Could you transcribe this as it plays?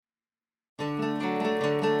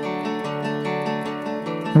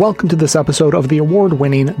Welcome to this episode of the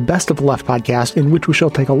award-winning Best of the Left podcast, in which we shall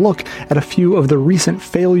take a look at a few of the recent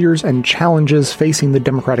failures and challenges facing the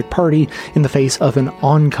Democratic Party in the face of an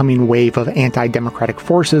oncoming wave of anti-democratic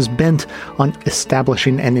forces bent on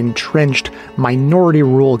establishing an entrenched minority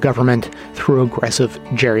rule government through aggressive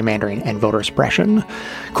gerrymandering and voter suppression.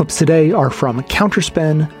 Clips today are from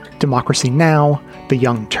Counterspin, Democracy Now!, The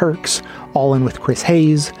Young Turks, All In with Chris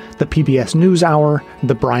Hayes, the PBS NewsHour,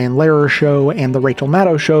 The Brian Lehrer Show, and The Rachel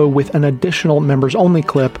Maddow Show, with an additional members-only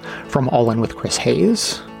clip from All In with Chris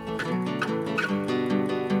Hayes.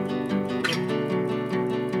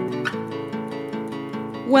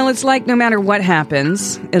 Well, it's like no matter what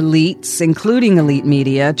happens, elites, including elite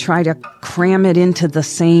media, try to cram it into the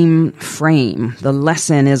same frame. The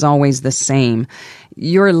lesson is always the same.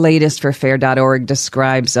 Your latest for Fair.org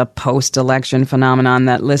describes a post-election phenomenon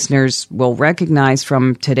that listeners will recognize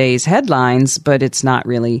from today's headlines, but it's not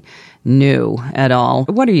really new at all.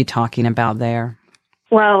 What are you talking about there?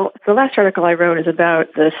 Well, the last article I wrote is about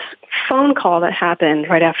this phone call that happened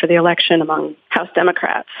right after the election among House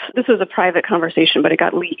Democrats. This was a private conversation, but it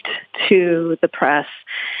got leaked to the press,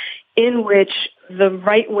 in which the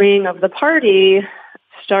right wing of the party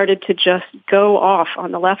started to just go off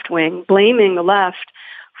on the left wing, blaming the left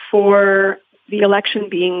for the election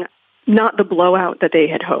being not the blowout that they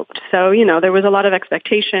had hoped. So, there was a lot of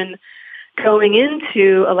expectation going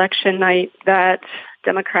into election night that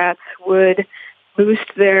Democrats would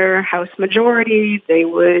boost their House majority, they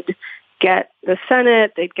would get the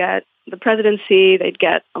Senate, they'd get the presidency, they'd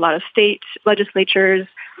get a lot of state legislatures.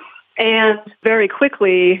 And very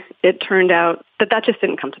quickly, it turned out that that just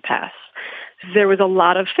didn't come to pass. There was a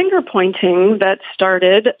lot of finger pointing that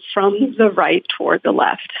started from the right toward the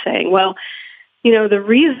left, saying, well, the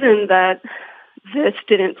reason that this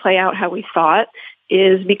didn't play out how we thought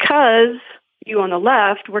is because you on the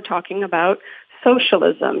left were talking about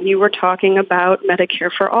socialism. You were talking about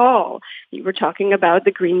Medicare for all. You were talking about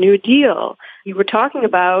the Green New Deal. You were talking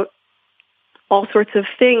about all sorts of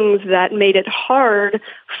things that made it hard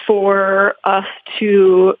for us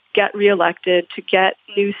to get reelected, to get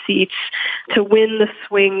new seats, to win the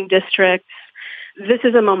swing districts. This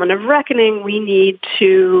is a moment of reckoning. We need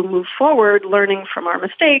to move forward, learning from our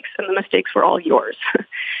mistakes, and the mistakes were all yours.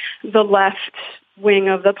 The left wing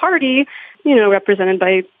of the party, represented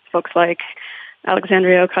by folks like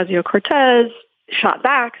Alexandria Ocasio-Cortez, shot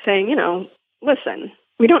back saying, listen,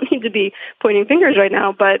 we don't need to be pointing fingers right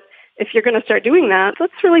now, but if you're going to start doing that,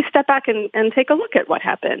 let's really step back and take a look at what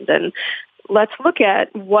happened. And let's look at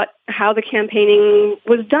how the campaigning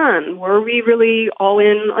was done. Were we really all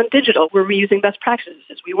in on digital? Were we using best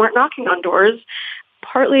practices? We weren't knocking on doors,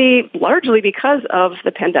 largely because of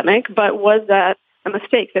the pandemic, but was that a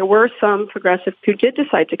mistake? There were some progressives who did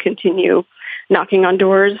decide to continue knocking on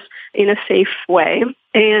doors in a safe way.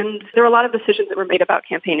 And there were a lot of decisions that were made about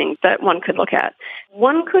campaigning that one could look at.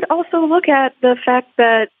 One could also look at the fact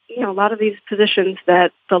that, a lot of these positions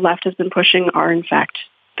that the left has been pushing are, in fact,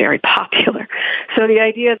 very popular. So the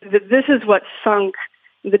idea that this is what sunk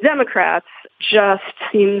the Democrats just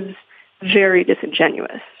seems very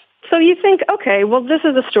disingenuous. So you think, okay, well, this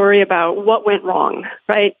is a story about what went wrong,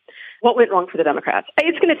 right? What went wrong for the Democrats?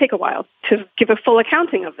 It's going to take a while to give a full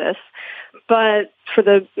accounting of this, but for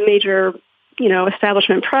the major,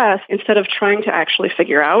 establishment press, instead of trying to actually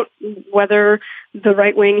figure out whether the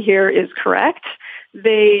right wing here is correct,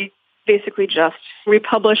 they basically just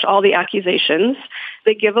republish all the accusations.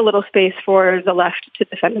 They give a little space for the left to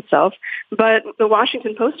defend itself. But the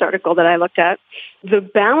Washington Post article that I looked at, the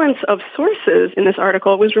balance of sources in this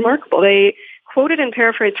article was remarkable. They quoted and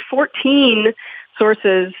paraphrased 14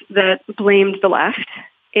 sources that blamed the left,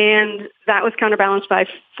 and that was counterbalanced by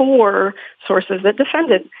 4 sources that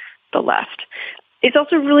defended the left. It's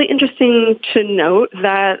also really interesting to note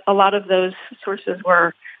that a lot of those sources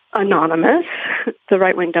were anonymous. The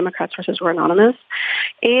right-wing Democrat sources were anonymous.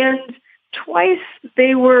 And twice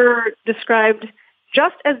they were described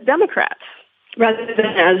just as Democrats rather than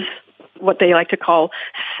as what they like to call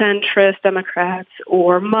centrist Democrats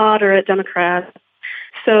or moderate Democrats.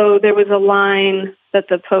 So there was a line that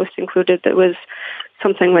the Post included that was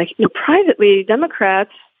something like, privately,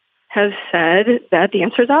 Democrats have said that the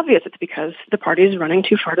answer is obvious. It's because the party is running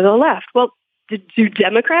too far to the left. Well, do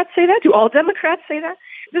Democrats say that? Do all Democrats say that?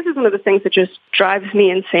 This is one of the things that just drives me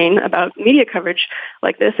insane about media coverage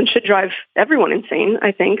like this, and should drive everyone insane,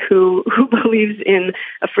 I think, who believes in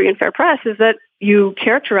a free and fair press, is that you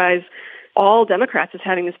characterize all Democrats as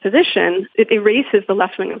having this position. It erases the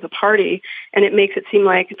left wing of the party, and it makes it seem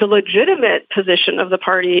like the legitimate position of the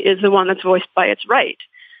party is the one that's voiced by its right.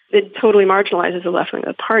 It totally marginalizes the left wing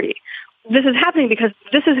of the party. This is happening because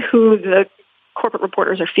this is who the corporate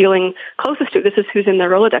reporters are feeling closest to. This is who's in their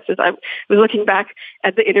Rolodexes. I was looking back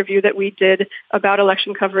at the interview that we did about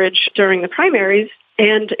election coverage during the primaries,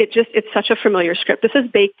 and it's such a familiar script. This is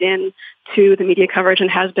baked in to the media coverage and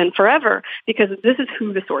has been forever, because this is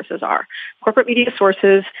who the sources are. Corporate media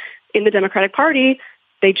sources in the Democratic Party,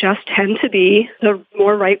 they just tend to be the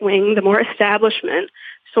more right-wing, the more establishment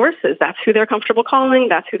sources. That's who they're comfortable calling.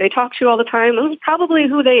 That's who they talk to all the time. This is probably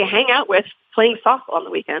who they hang out with playing softball on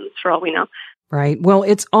the weekends, for all we know. Right. Well,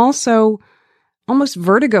 it's also almost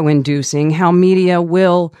vertigo-inducing how media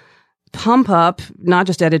will pump up, not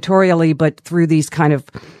just editorially, but through these kind of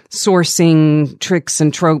sourcing tricks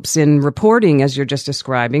and tropes in reporting, as you're just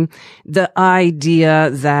describing, the idea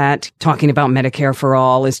that talking about Medicare for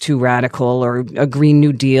all is too radical, or a Green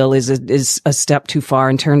New Deal is a step too far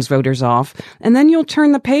and turns voters off. And then you'll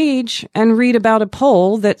turn the page and read about a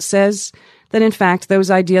poll that says that, in fact,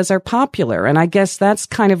 those ideas are popular. And I guess that's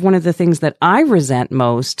kind of one of the things that I resent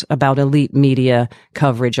most about elite media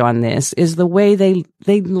coverage on this, is the way they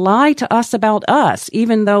lie to us about us,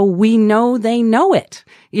 even though we know they know it,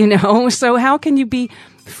 you know? So how can you be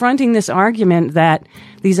fronting this argument that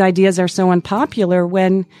these ideas are so unpopular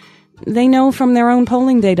when they know from their own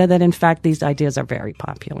polling data that, in fact, these ideas are very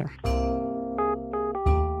popular?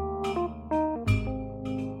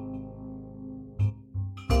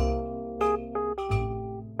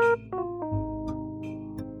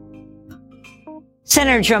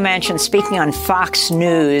 Senator Joe Manchin speaking on Fox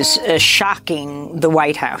News, shocking the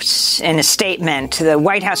White House. In a statement, the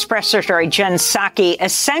White House press secretary Jen Psaki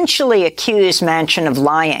essentially accused Manchin of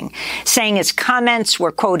lying, saying his comments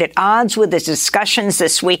were, quote, at odds with his discussions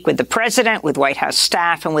this week with the president, with White House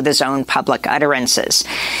staff, and with his own public utterances.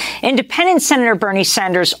 Independent Senator Bernie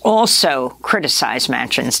Sanders also criticized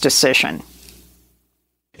Manchin's decision.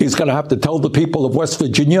 He's going to have to tell the people of West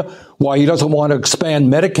Virginia why he doesn't want to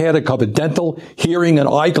expand Medicare to cover dental, hearing, and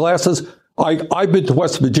eyeglasses. I've been to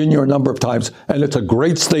West Virginia a number of times, and it's a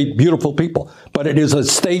great state, beautiful people, but it is a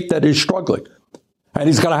state that is struggling. And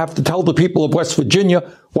he's going to have to tell the people of West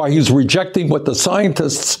Virginia why he's rejecting what the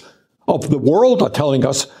scientists of the world are telling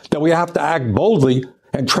us, that we have to act boldly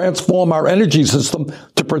and transform our energy system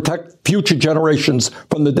to protect future generations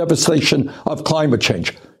from the devastation of climate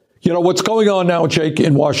change. You know, what's going on now, Jake,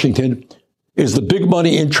 in Washington is the big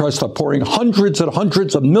money interests are pouring hundreds and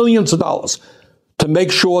hundreds of millions of dollars to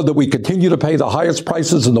make sure that we continue to pay the highest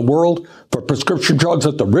prices in the world for prescription drugs,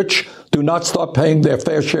 that the rich do not start paying their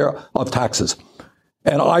fair share of taxes.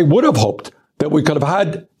 And I would have hoped that we could have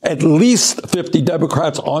had at least 50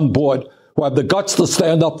 Democrats on board who have the guts to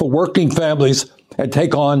stand up for working families and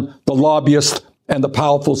take on the lobbyists and the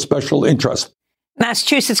powerful special interests.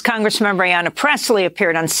 Massachusetts Congressmember Ayanna Pressley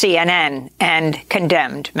appeared on CNN and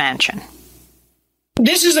condemned Manchin.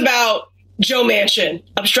 This is about Joe Manchin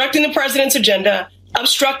obstructing the president's agenda,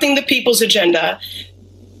 obstructing the people's agenda,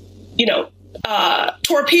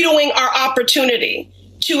 torpedoing our opportunity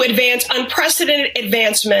to advance unprecedented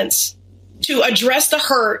advancements to address the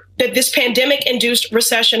hurt that this pandemic-induced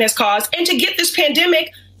recession has caused and to get this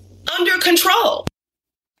pandemic under control.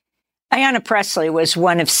 Ayanna Pressley was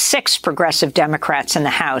one of 6 progressive Democrats in the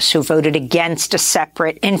House who voted against a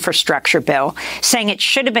separate infrastructure bill, saying it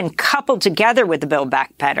should have been coupled together with the Build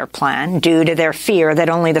Back Better plan due to their fear that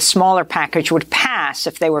only the smaller package would pass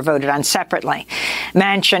if they were voted on separately.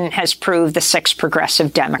 Manchin has proved the 6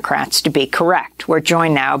 progressive Democrats to be correct. We're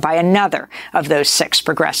joined now by another of those 6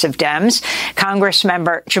 progressive Dems,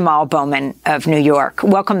 Congressmember Jamal Bowman of New York.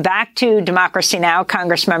 Welcome back to Democracy Now!,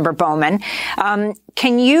 Congressmember Bowman.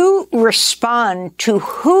 Can you respond to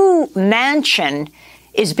who Manchin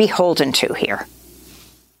is beholden to here?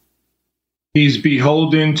 He's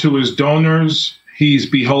beholden to his donors, he's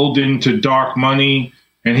beholden to dark money,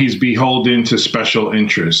 and he's beholden to special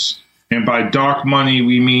interests. And by dark money,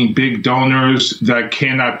 we mean big donors that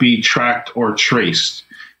cannot be tracked or traced.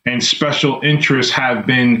 And special interests have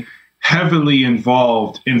been heavily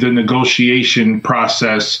involved in the negotiation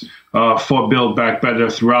process for Build Back Better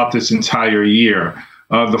throughout this entire year.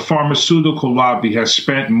 The pharmaceutical lobby has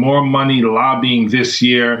spent more money lobbying this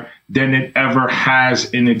year than it ever has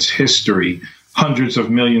in its history, hundreds of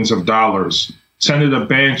millions of dollars. Senator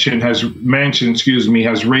Manchin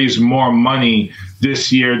has raised more money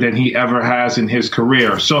this year than he ever has in his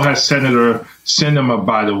career. So has Senator Sinema,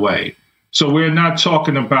 by the way. So we're not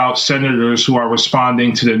talking about senators who are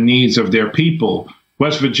responding to the needs of their people.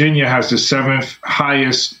 West Virginia has the 7th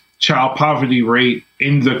highest child poverty rate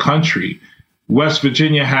in the country. West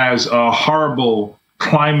Virginia has horrible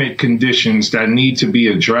climate conditions that need to be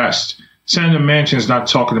addressed. Senator Manchin is not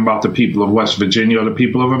talking about the people of West Virginia or the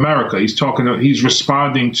people of America. He's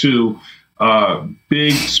responding to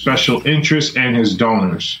big special interests and his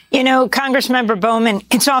donors. You know, Congressmember Bowman,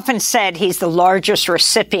 it's often said he's the largest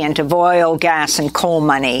recipient of oil, gas, and coal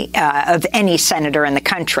money of any senator in the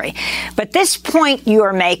country. But this point you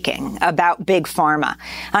are making about Big Pharma.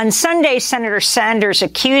 On Sunday, Senator Sanders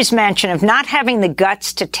accused Manchin of not having the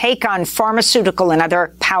guts to take on pharmaceutical and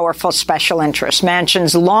other powerful special interests.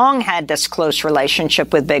 Manchin's long had this close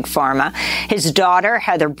relationship with Big Pharma. His daughter,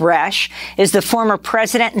 Heather Bresch, is the former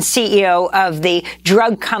president and CEO of the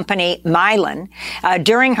drug company Mylan.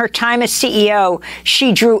 During her time as CEO,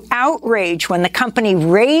 she drew outrage when the company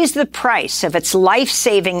raised the price of its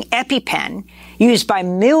life-saving EpiPen, used by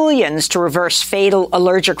millions to reverse fatal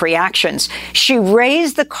allergic reactions. She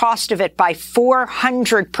raised the cost of it by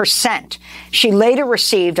 400%. She later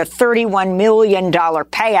received a $31 million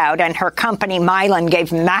payout, and her company, Mylan,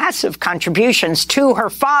 gave massive contributions to her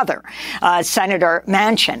father, Senator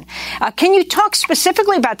Manchin. Can you talk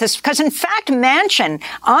specifically about this? Because, in fact, Manchin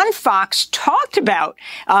on Fox talked about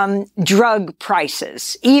drug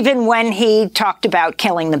prices, even when he talked about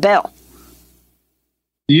killing the bill.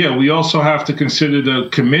 Yeah, we also have to consider the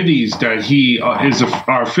committees that he is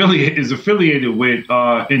affiliated with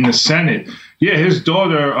in the Senate. Yeah, his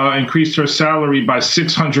daughter increased her salary by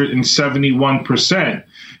 671%.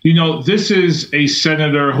 You know, this is a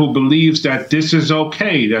senator who believes that this is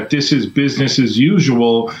okay, that this is business as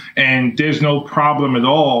usual, and there's no problem at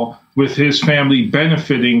all with his family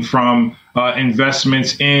benefiting from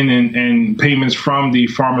investments in and payments from the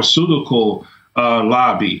pharmaceutical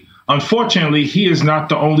lobby. Unfortunately, he is not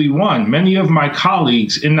the only one. Many of my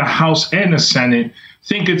colleagues in the House and the Senate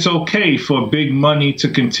think it's okay for big money to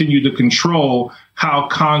continue to control how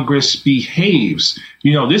Congress behaves.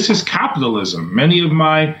 You know, this is capitalism. Many of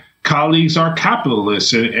my colleagues are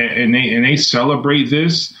capitalists, and they celebrate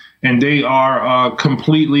this, and they are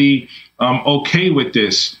completely okay with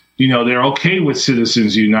this. You know, they're okay with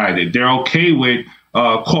Citizens United. They're okay with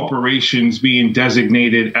corporations being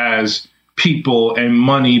designated as people and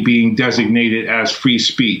money being designated as free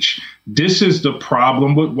speech. This is the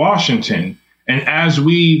problem with Washington. And as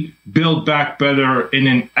we build back better in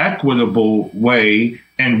an equitable way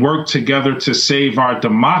and work together to save our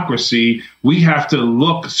democracy, we have to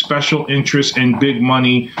look special interests and big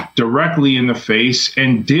money directly in the face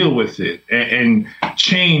and deal with it and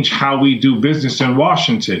change how we do business in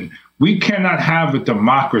Washington. We cannot have a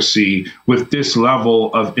democracy with this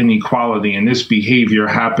level of inequality and this behavior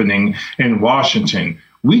happening in Washington.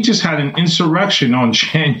 We just had an insurrection on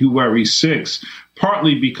January 6th,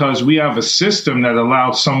 partly because we have a system that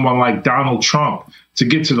allowed someone like Donald Trump to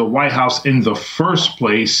get to the White House in the first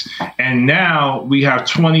place. And now we have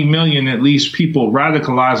 20 million, at least, people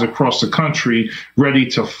radicalized across the country ready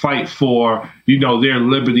to fight for, you know, their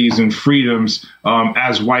liberties and freedoms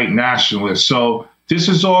as white nationalists. So this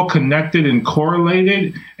is all connected and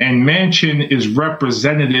correlated, and Manchin is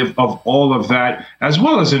representative of all of that, as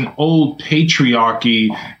well as an old patriarchy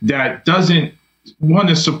that doesn't want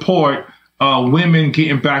to support women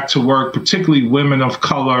getting back to work, particularly women of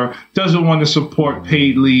color, doesn't want to support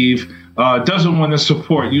paid leave, doesn't want to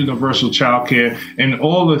support universal child care, and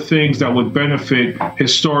all the things that would benefit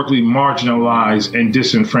historically marginalized and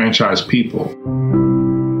disenfranchised people.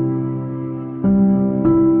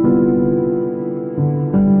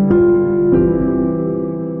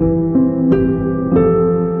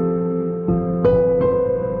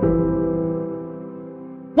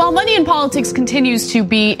 While money in politics continues to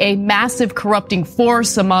be a massive corrupting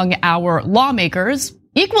force among our lawmakers,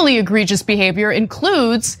 equally egregious behavior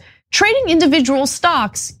includes trading individual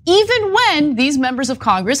stocks, even when these members of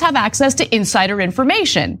Congress have access to insider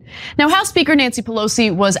information. Now, House Speaker Nancy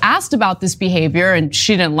Pelosi was asked about this behavior, and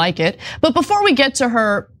she didn't like it. But before we get to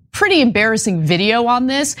her pretty embarrassing video on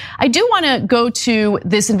this, I do want to go to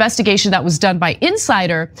this investigation that was done by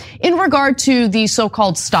Insider in regard to the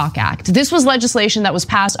so-called Stock Act. This was legislation that was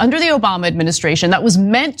passed under the Obama administration that was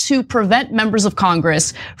meant to prevent members of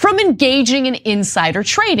Congress from engaging in insider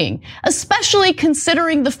trading, especially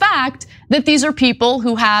considering the fact that these are people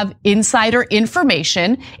who have insider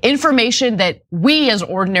information that we as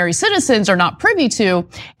ordinary citizens are not privy to.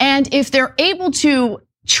 And if they're able to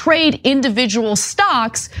trade individual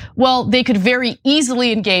stocks, well, they could very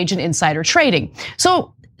easily engage in insider trading.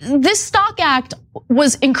 So this Stock Act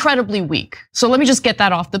was incredibly weak. So let me just get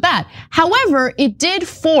that off the bat. However, it did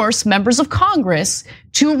force members of Congress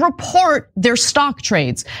to report their stock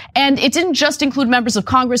trades. And it didn't just include members of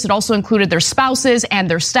Congress, it also included their spouses and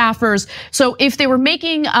their staffers. So if they were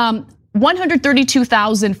making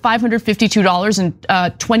 $132,552 in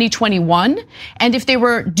 2021. And if they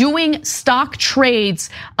were doing stock trades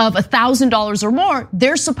of $1,000 or more,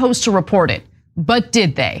 they're supposed to report it. But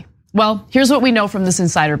did they? Well, here's what we know from this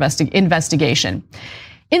insider investigation.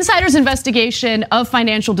 Insider's investigation of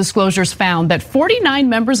financial disclosures found that 49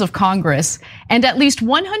 members of Congress and at least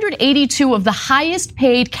 182 of the highest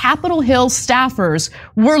paid Capitol Hill staffers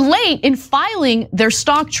were late in filing their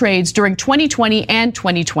stock trades during 2020 and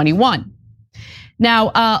 2021.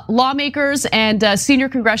 Now, lawmakers and senior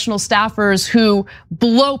congressional staffers who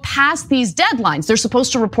blow past these deadlines, they're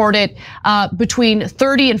supposed to report it between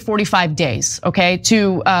 30 and 45 days, okay,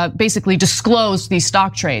 to basically disclose these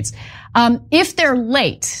stock trades. If they're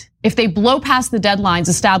late, if they blow past the deadlines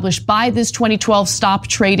established by this 2012 Stop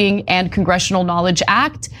Trading and Congressional Knowledge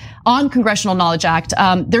Act,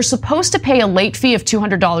 they're supposed to pay a late fee of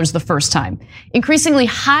 $200 the first time. Increasingly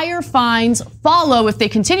higher fines follow if they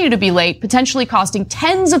continue to be late, potentially costing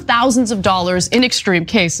tens of thousands of dollars in extreme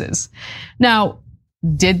cases. Now,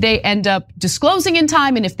 did they end up disclosing in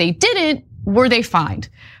time? And if they didn't, were they fined?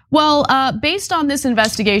 Well, based on this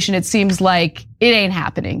investigation, it seems like it ain't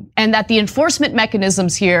happening, and that the enforcement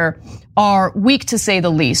mechanisms here are weak to say the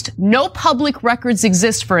least. No public records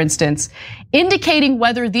exist, for instance, indicating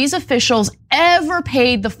whether these officials ever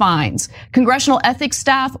paid the fines. Congressional ethics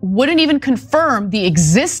staff wouldn't even confirm the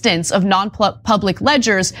existence of non-public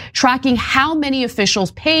ledgers tracking how many officials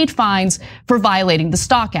paid fines for violating the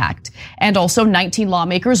Stock Act. And also 19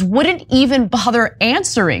 lawmakers wouldn't even bother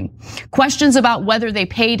answering questions about whether they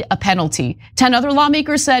paid a penalty. 10 other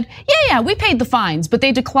lawmakers said, yeah, we paid the fines, but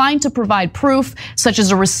they declined to provide proof such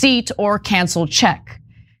as a receipt or canceled check.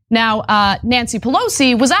 Now, Nancy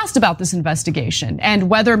Pelosi was asked about this investigation and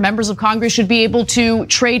whether members of Congress should be able to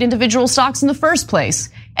trade individual stocks in the first place.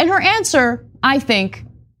 And her answer, I think,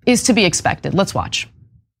 is to be expected. Let's watch.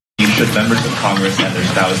 Should members of Congress and their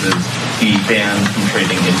spouses be banned from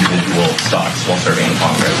trading individual stocks while serving in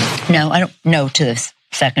Congress? No, I don't know to the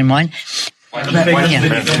second one.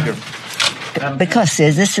 Because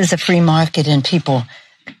this is a free market and people,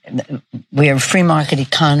 we are a free market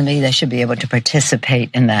economy. They should be able to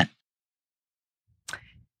participate in that.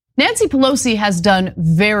 Nancy Pelosi has done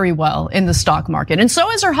very well in the stock market, and so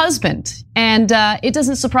has her husband. And it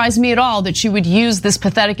doesn't surprise me at all that she would use this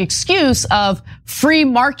pathetic excuse of free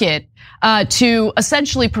market to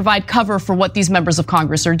essentially provide cover for what these members of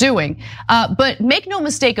Congress are doing. But make no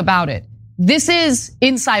mistake about it. This is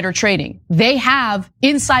insider trading. They have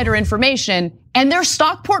insider information, and their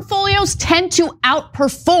stock portfolios tend to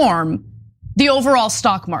outperform the overall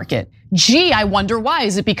stock market. Gee, I wonder why.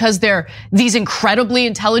 Is it because they're these incredibly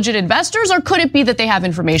intelligent investors, or could it be that they have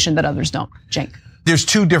information that others don't? Cenk. There's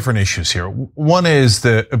two different issues here. One is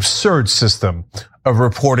the absurd system of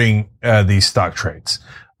reporting these stock trades.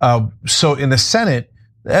 So in the Senate,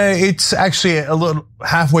 it's actually a little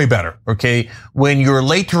halfway better, okay? When you're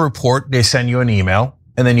late to report, they send you an email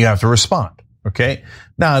and then you have to respond, okay?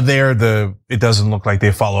 Now it doesn't look like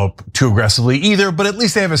they follow up too aggressively either, but at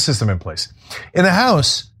least they have a system in place. In the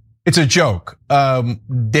House, it's a joke.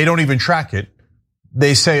 They don't even track it.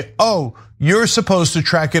 They say, oh, you're supposed to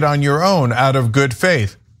track it on your own out of good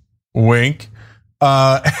faith. Wink.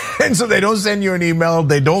 And so they don't send you an email,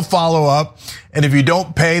 they don't follow up. And if you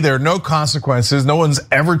don't pay, there are no consequences. No one's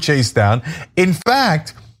ever chased down. In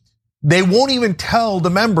fact, they won't even tell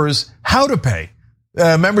the members how to pay.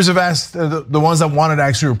 Members have asked, the ones that wanted to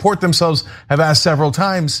actually report themselves have asked several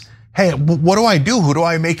times, hey, what do I do? Who do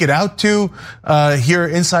I make it out to? Here,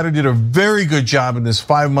 Insider did a very good job in this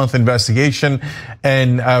 5-month investigation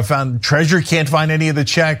and found Treasury can't find any of the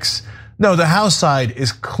checks. No, the House side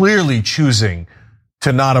is clearly choosing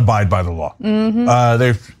to not abide by the law.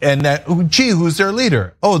 Who's their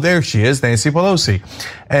leader? Oh, there she is, Nancy Pelosi.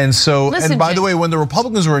 And so, listen, and by the way, when the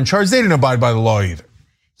Republicans were in charge, they didn't abide by the law either.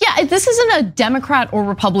 Yeah, this isn't a Democrat or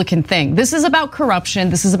Republican thing. This is about corruption.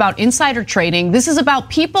 This is about insider trading. This is about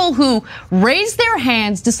people who raised their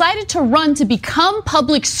hands, decided to run to become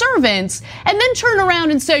public servants, and then turn around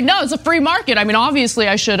and say, no, it's a free market. I mean, obviously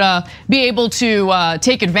I should be able to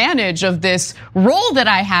take advantage of this role that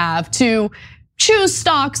I have to choose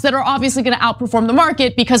stocks that are obviously going to outperform the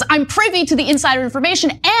market because I'm privy to the insider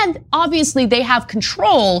information, and obviously they have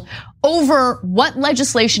control over what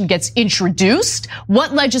legislation gets introduced,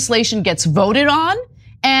 what legislation gets voted on,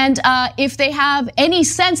 and if they have any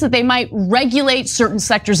sense that they might regulate certain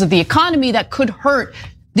sectors of the economy that could hurt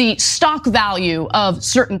the stock value of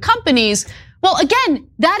certain companies. Well, again,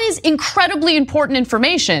 that is incredibly important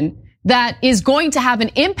information that is going to have an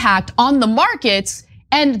impact on the markets.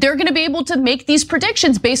 And they're going to be able to make these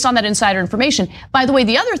predictions based on that insider information. By the way,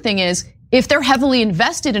 the other thing is, if they're heavily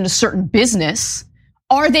invested in a certain business,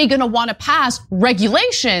 are they going to want to pass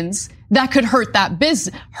regulations that could hurt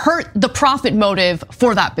the profit motive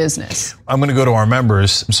for that business. I'm going to go to our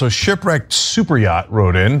members. So Shipwrecked Super Yacht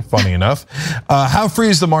wrote in, funny enough, how free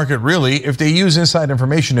is the market really if they use inside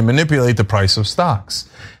information to manipulate the price of stocks?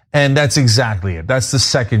 And that's exactly it. That's the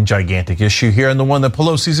second gigantic issue here and the one that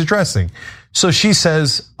Pelosi's addressing. So she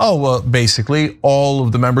says, oh, well, basically all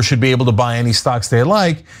of the members should be able to buy any stocks they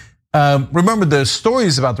like. Remember the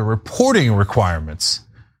stories about the reporting requirements.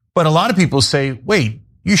 But a lot of people say, wait,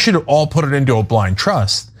 you should all put it into a blind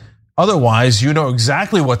trust. Otherwise, you know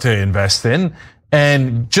exactly what to invest in,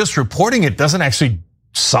 and just reporting it doesn't actually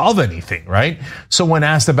solve anything, right? So when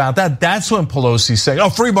asked about that, that's when Pelosi's saying, oh,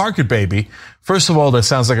 free market, baby. First of all, that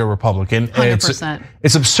sounds like a Republican. 100%.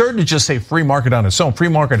 It's absurd to just say free market on its own. Free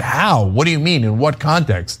market how? What do you mean? In what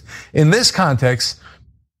context? In this context,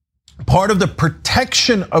 part of the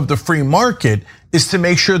protection of the free market is to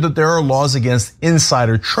make sure that there are laws against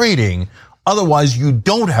insider trading. Otherwise, you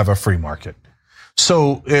don't have a free market.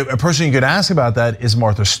 So a person you could ask about that is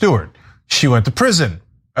Martha Stewart. She went to prison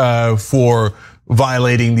for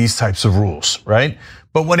violating these types of rules, right?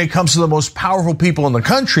 But when it comes to the most powerful people in the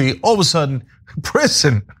country, all of a sudden,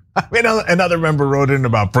 prison. I mean, another member wrote in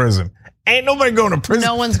about prison. Ain't nobody going to prison.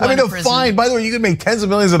 No one's going to prison. The fine, by the way, you can make tens of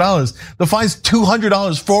millions of dollars. The fine's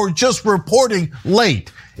 $200 for just reporting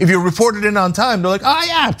late. If you report it in on time, they're like, oh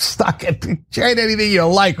yeah, stuck it. Trade anything you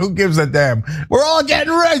like. Who gives a damn? We're all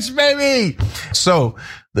getting rich, baby. So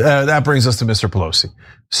that brings us to Mr. Pelosi.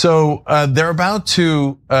 So they're about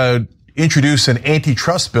to introduce an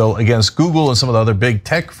antitrust bill against Google and some of the other big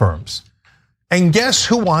tech firms. And guess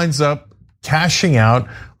who winds up cashing out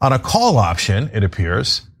on a call option, it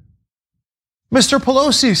appears? Mr.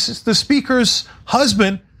 Pelosi, the speaker's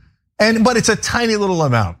husband, but it's a tiny little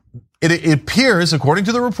amount. It appears, according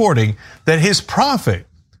to the reporting, that his profit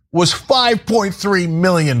was $5.3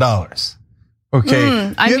 million. Okay,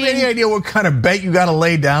 do you have any idea what kind of bet you got to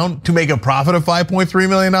lay down to make a profit of $5.3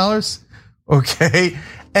 million? Okay,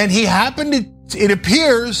 and he happened to, it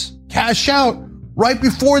appears, cash out right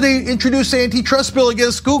before they introduced the antitrust bill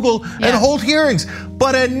against Google and hold hearings.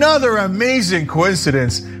 But another amazing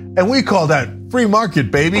coincidence, and we call that free market,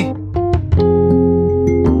 baby.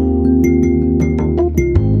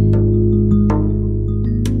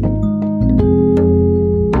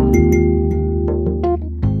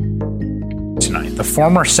 The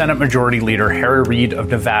former Senate Majority Leader Harry Reid of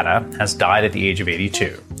Nevada has died at the age of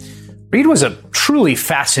 82. Reid was a truly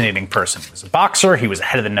fascinating person. He was a boxer. He was the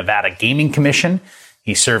head of the Nevada Gaming Commission.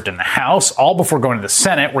 He served in the House, all before going to the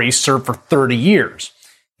Senate, where he served for 30 years.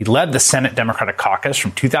 He led the Senate Democratic Caucus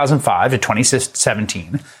from 2005 to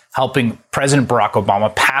 2017, helping President Barack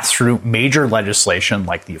Obama pass through major legislation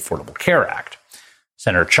like the Affordable Care Act.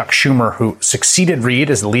 Senator Chuck Schumer, who succeeded Reid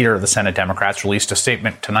as the leader of the Senate Democrats, released a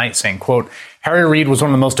statement tonight saying, quote, Harry Reid was one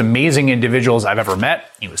of the most amazing individuals I've ever met.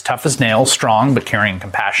 He was tough as nails, strong but caring and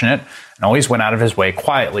compassionate, and always went out of his way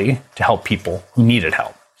quietly to help people who needed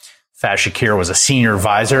help. Faz Shakir was a senior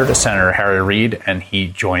advisor to Senator Harry Reid, and he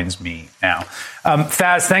joins me now.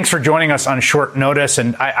 Faz, thanks for joining us on short notice.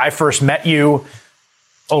 And I first met you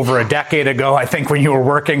over a decade ago, I think, when you were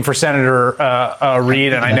working for Senator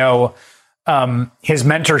Reid, and I know his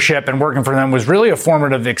mentorship and working for them was really a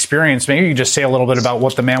formative experience. Maybe you could just say a little bit about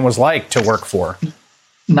what the man was like to work for.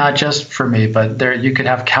 Not just for me, but there you could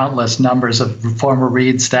have countless numbers of former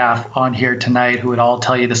Reid staff on here tonight who would all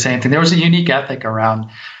tell you the same thing. There was a unique ethic around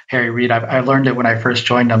Harry Reid. I learned it when I first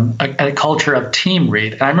joined him, a culture of Team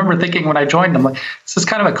Reid. And I remember thinking when I joined him, like, is this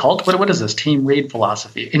kind of a cult? What is this Team Reid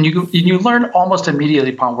philosophy? And you learn almost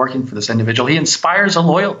immediately upon working for this individual. He inspires a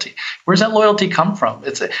loyalty. Where's that loyalty come from?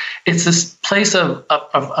 It's this place of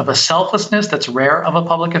a selflessness that's rare of a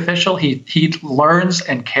public official. He learns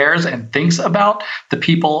and cares and thinks about the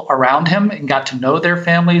people around him and got to know their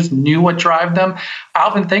families, knew what drive them. I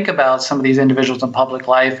often think about some of these individuals in public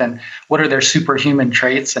life and what are their superhuman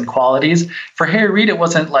traits and qualities. For Harry Reid, it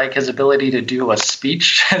wasn't like his ability to do a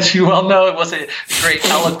speech, as you well know. It wasn't great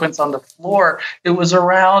eloquence on the floor. It was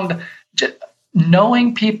around just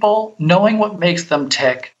knowing people, knowing what makes them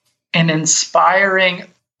tick, and inspiring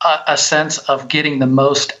a sense of getting the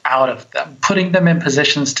most out of them, putting them in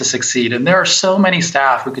positions to succeed. And there are so many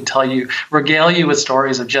staff who could regale you with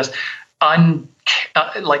stories of just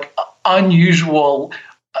unusual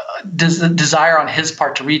desire on his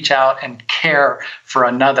part to reach out and care for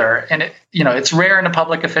another. And it's rare in the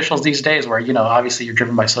public officials these days where, obviously you're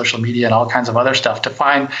driven by social media and all kinds of other stuff, to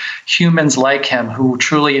find humans like him who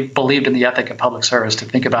truly believed in the ethic of public service to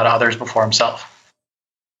think about others before himself.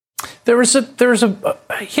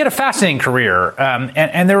 he had a fascinating career,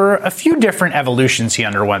 and there were a few different evolutions he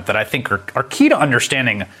underwent that I think are key to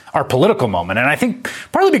understanding our political moment. And I think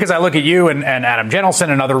partly because I look at you and Adam Jentelson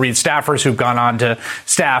and other Reid staffers who've gone on to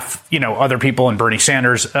staff, other people, and Bernie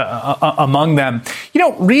Sanders among them.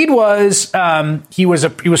 Reid was he was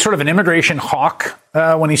sort of an immigration hawk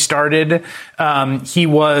when he started. He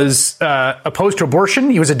was opposed to abortion.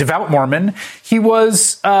 He was a devout Mormon. He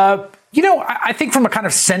was I think from a kind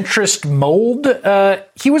of centrist mold,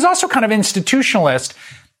 he was also kind of institutionalist.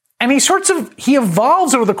 And he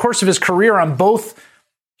evolves over the course of his career on both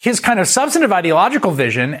his kind of substantive ideological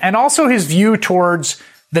vision and also his view towards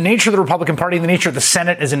the nature of the Republican Party and the nature of the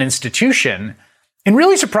Senate as an institution in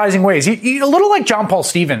really surprising ways. He a little like John Paul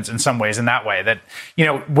Stevens in some ways, in that way, that,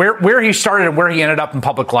 where he started and where he ended up in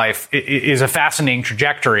public life is a fascinating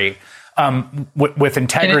trajectory with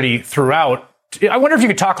integrity throughout. I wonder if you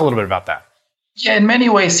could talk a little bit about that. Yeah, in many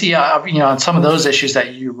ways, he, on some of those issues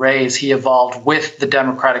that you raise, he evolved with the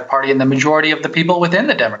Democratic Party and the majority of the people within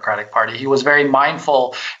the Democratic Party. He was very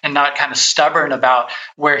mindful and not kind of stubborn about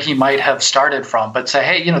where he might have started from, but say,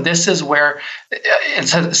 hey, this is where, in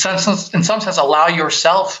some sense, allow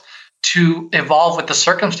yourself to evolve with the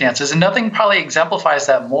circumstances. And nothing probably exemplifies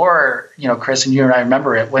that more, Chris, and you and I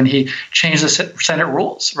remember it, when he changed the Senate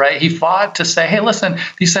rules, right? He fought to say, hey, listen,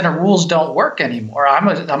 these Senate rules don't work anymore. I'm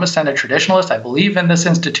a Senate traditionalist. I believe in this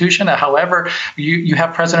institution. However, you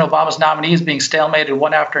have President Obama's nominees being stalemated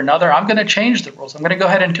one after another. I'm going to change the rules. I'm going to go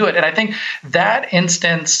ahead and do it. And I think that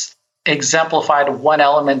instance exemplified one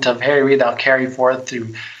element of Harry Reid that I'll carry forth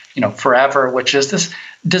through, forever, which is this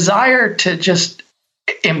desire to just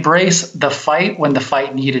embrace the fight when the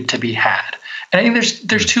fight needed to be had. And I think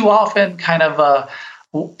there's too often kind of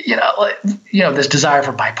this desire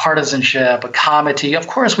for bipartisanship, a comity. Of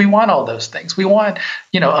course, we want all those things. We want,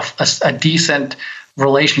 a decent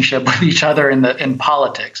relationship with each other in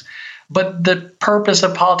politics. But the purpose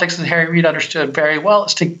of politics, as Harry Reid understood very well,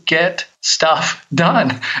 is to get stuff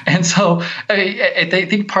done. And so I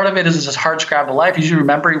think part of it is this hard scrabble life. You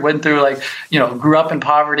remember he went through grew up in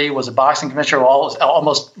poverty, was a boxing commissioner,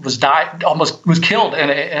 almost was killed in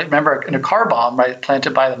a car bomb, right,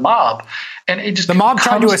 planted by the mob. And it just, the mob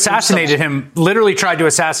tried to assassinate him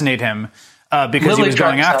because he was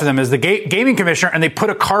going after them as the gaming commissioner, and they put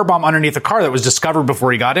a car bomb underneath a car that was discovered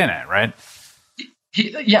before he got in it, right?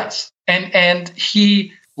 Yes. And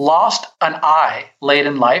he lost an eye late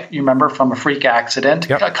in life. You remember, from a freak accident.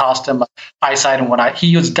 Yep. It cost him eyesight in one eye.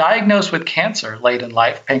 He was diagnosed with cancer late in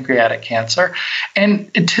life, pancreatic cancer.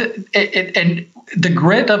 And the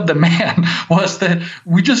grit of the man was that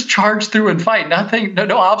we just charge through and fight. Nothing,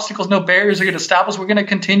 no obstacles, no barriers are going to stop us. We're going to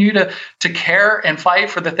continue to care and fight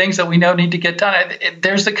for the things that we know need to get done.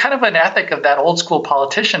 There's a kind of an ethic of that old school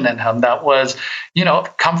politician in him that was,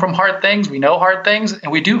 come from hard things. We know hard things,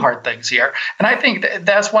 and we do hard things here. And I think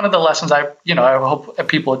that's one of the lessons I hope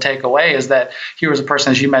people would take away, is that he was a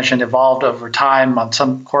person, as you mentioned, evolved over time on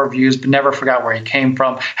some core views, but never forgot where he came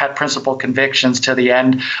from, had principled convictions to the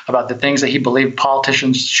end about the things that he believed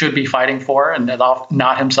politicians should be fighting for, and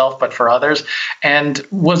not himself, but for others, and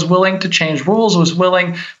was willing to change rules, was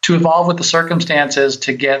willing to evolve with the circumstances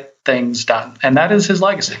to get things done. And that is his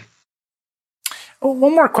legacy.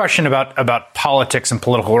 One more question about politics and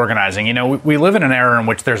political organizing. We live in an era in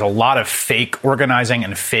which there's a lot of fake organizing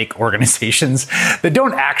and fake organizations that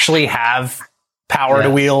don't actually have power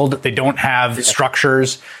to wield. They don't have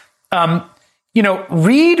structures.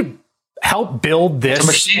 Reid helped build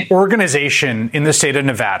this organization in the state of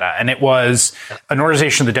Nevada, and it was an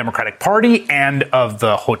organization of the Democratic Party and of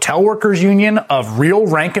the Hotel Workers Union, of real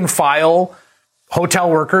rank and file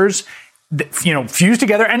hotel workers, fused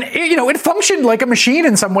together. And, it functioned like a machine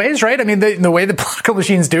in some ways, right? I mean, the way the political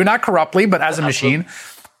machines do, not corruptly, but as a machine.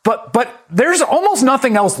 But there's almost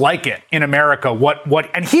nothing else like it in America.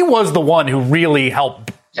 And he was the one who really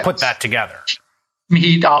helped put that together.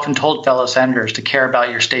 He often told fellow senators to care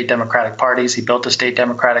about your state Democratic parties. He built a state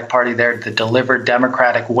Democratic Party there that delivered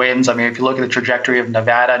Democratic wins. I mean, if you look at the trajectory of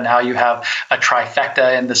Nevada, now you have a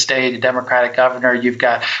trifecta in the state, a Democratic governor. You've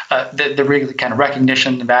got the really kind of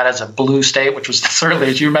recognition of Nevada as a blue state, which was certainly,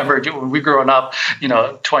 as you remember, when we grew up,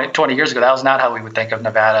 20 years ago, that was not how we would think of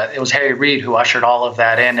Nevada. It was Harry Reid who ushered all of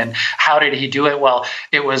that in. And how did he do it? Well,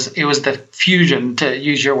 it was the fusion, to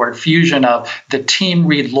use your word, fusion of the Team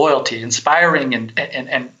Reid loyalty, inspiring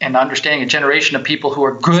and understanding a generation of people who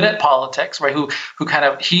are good at politics, right? Who kind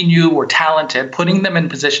of he knew were talented, putting them in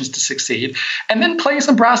positions to succeed, and then playing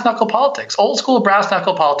some brass knuckle politics, old school brass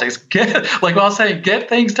knuckle politics. Get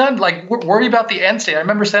things done. Like, worry about the end state. I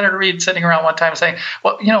remember Senator Reid sitting around one time saying,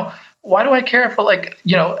 "Well, why do I care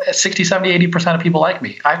if 60, 70, 80% of people like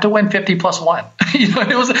me? I have to win 50 plus 1.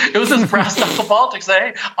 It was this brass knuckle politics.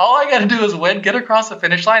 Hey, all I got to do is win, get across the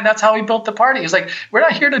finish line. That's how he built the party. He's like, we're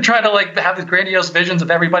not here to try to have these grandiose visions of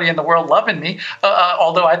everybody in the world loving me,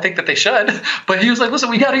 although I think that they should. But he was like, listen,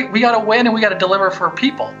 we got to win and we got to deliver for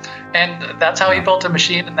people. And that's how he built a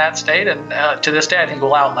machine in that state. And to this day, I think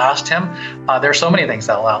will outlast him. There are so many things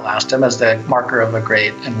that will outlast him as the marker of a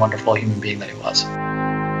great and wonderful human being that he was.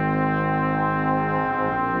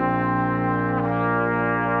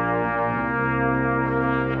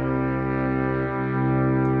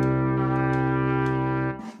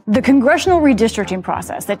 The congressional redistricting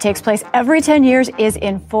process that takes place every 10 years is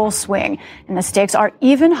in full swing, and the stakes are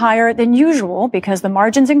even higher than usual because the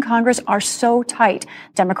margins in Congress are so tight.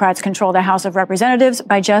 Democrats control the House of Representatives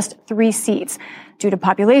by just 3 seats. Due to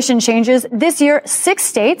population changes, this year, 6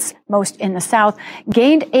 states, most in the South,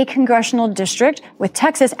 gained a congressional district, with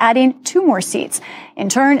Texas adding 2 more seats. In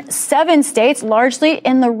turn, 7 states, largely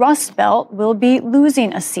in the Rust Belt, will be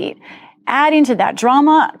losing a seat. Adding to that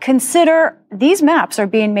drama, consider these maps are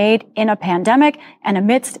being made in a pandemic and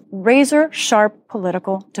amidst razor-sharp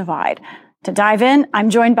political divide. To dive in,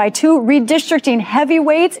 I'm joined by 2 redistricting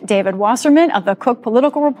heavyweights, David Wasserman of the Cook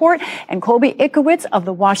Political Report and Colby Itkowitz of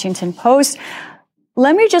the Washington Post.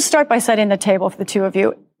 Let me just start by setting the table for the 2 of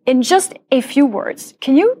you. In just a few words,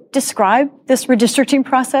 can you describe this redistricting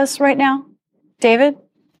process right now? David?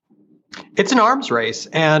 It's an arms race,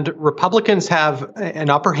 and Republicans have an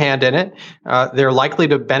upper hand in it. They're likely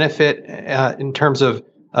to benefit in terms of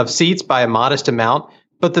seats by a modest amount.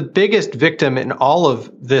 But the biggest victim in all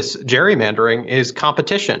of this gerrymandering is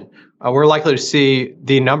competition. We're likely to see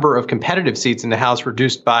the number of competitive seats in the House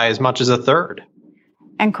reduced by as much as a third.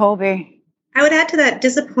 And Colby? I would add to that,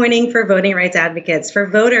 disappointing for voting rights advocates, for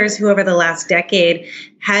voters who over the last decade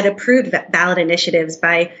had approved ballot initiatives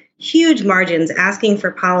by huge margins, asking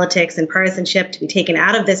for politics and partisanship to be taken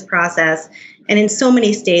out of this process. And in so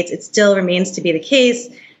many states, it still remains to be the case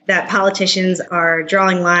that politicians are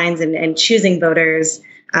drawing lines and choosing voters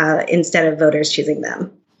instead of voters choosing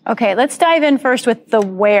them. Okay, let's dive in first with the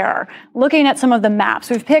where. Looking at some of the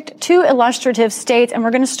maps, we've picked 2 illustrative states, and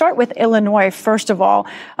we're going to start with Illinois first of all.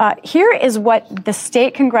 Here is what the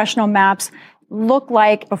state congressional maps look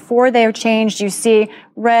like before they have changed. You see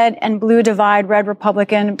red and blue divide, red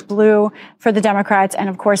Republican, blue for the Democrats, and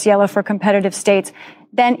of course yellow for competitive states.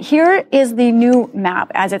 Then here is the new map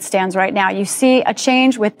as it stands right now. You see a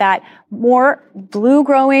change with that more blue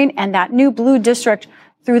growing and that new blue district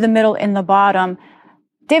through the middle in the bottom.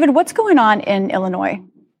 David, what's going on in Illinois?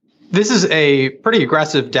 This is a pretty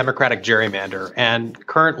aggressive Democratic gerrymander, and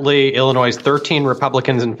currently Illinois' 13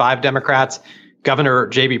 Republicans and 5 Democrats. Governor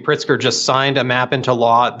J.B. Pritzker just signed a map into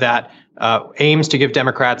law that aims to give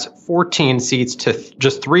Democrats 14 seats to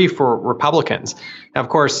just 3 for Republicans. Now, of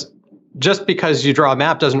course, just because you draw a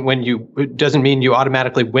map doesn't mean you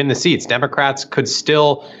automatically win the seats. Democrats could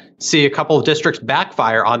still see a couple of districts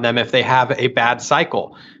backfire on them if they have a bad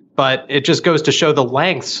cycle. But it just goes to show the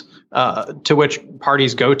lengths to which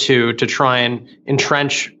parties go to try and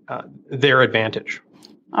entrench their advantage.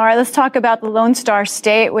 All right, let's talk about the Lone Star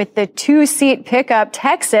State with the 2-seat pickup,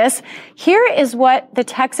 Texas. Here is what the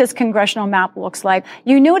Texas congressional map looks like.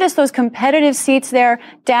 You notice those competitive seats there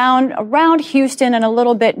down around Houston and a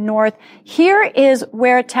little bit north. Here is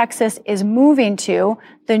where Texas is moving to,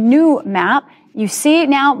 the new map. You see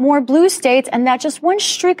now more blue states and that just one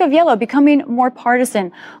streak of yellow becoming more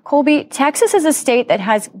partisan. Colby, Texas is a state that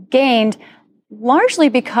has gained largely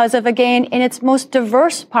because of a gain in its most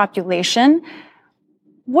diverse population.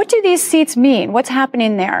 What do these seats mean? What's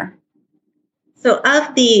happening there? So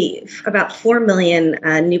of the about 4 million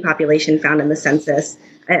new population found in the census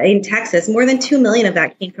in Texas, more than 2 million of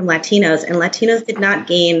that came from Latinos, and Latinos did not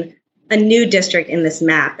gain a new district in this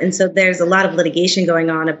map. And so there's a lot of litigation going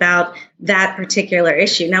on about that particular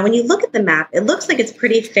issue. Now, when you look at the map, it looks like it's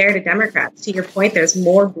pretty fair to Democrats. To your point, there's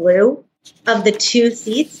more blue. Of the 2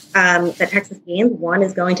 seats that Texas gained, 1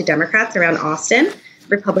 is going to Democrats around Austin.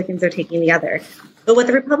 Republicans are taking the other. But what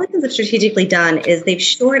the Republicans have strategically done is they've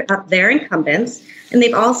shored up their incumbents, and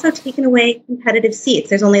they've also taken away competitive seats.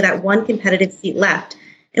 There's only that 1 competitive seat left.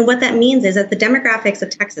 And what that means is that the demographics of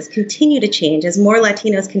Texas continue to change as more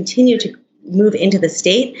Latinos continue to move into the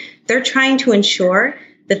state. They're trying to ensure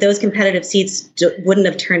that those competitive seats wouldn't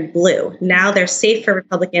have turned blue. Now they're safe for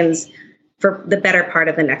Republicans for the better part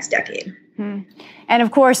of the next decade. And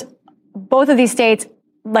of course, both of these states,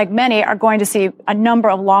 like many, are going to see a number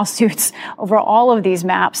of lawsuits over all of these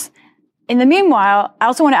maps. In the meanwhile, I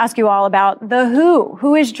also want to ask you all about the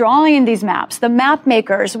who is drawing these maps, the map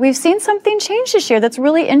makers. We've seen something change this year that's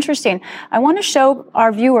really interesting. I want to show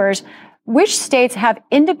our viewers which states have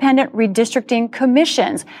independent redistricting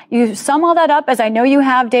commissions. You sum all that up, as I know you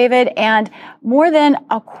have, David, and more than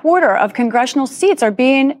a quarter of congressional seats are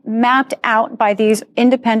being mapped out by these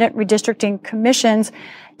independent redistricting commissions.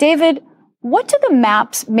 David, what do the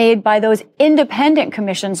maps made by those independent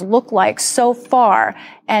commissions look like so far?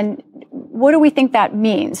 And what do we think that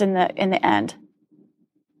means in the end?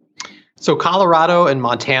 So Colorado and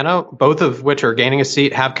Montana, both of which are gaining a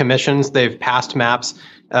seat, have commissions. They've passed maps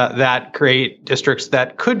that create districts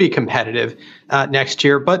that could be competitive next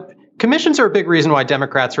year. But commissions are a big reason why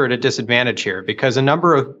Democrats are at a disadvantage here, because a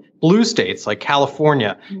number of blue states like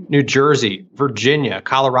California, New Jersey, Virginia,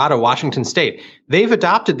 Colorado, Washington State, they've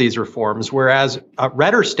adopted these reforms, whereas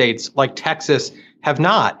redder states like Texas have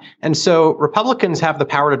not. And so Republicans have the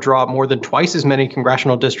power to draw more than twice as many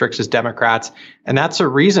congressional districts as Democrats. And that's a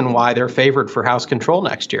reason why they're favored for House control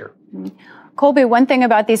next year. Colby, one thing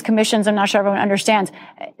about these commissions, I'm not sure everyone understands.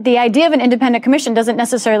 The idea of an independent commission doesn't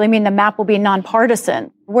necessarily mean the map will be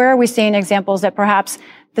nonpartisan. Where are we seeing examples that perhaps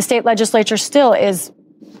the state legislature still is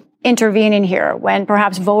intervening here when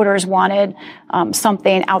perhaps voters wanted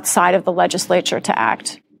something outside of the legislature to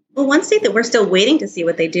act? Well, one state that we're still waiting to see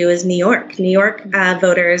what they do is New York. New York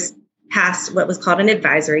voters passed what was called an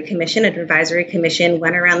advisory commission. An advisory commission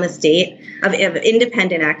went around the state of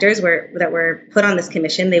independent actors that were put on this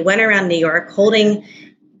commission. They went around New York holding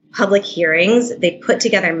public hearings. They put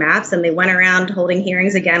together maps and they went around holding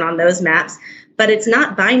hearings again on those maps. But it's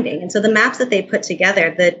not binding. And so the maps that they put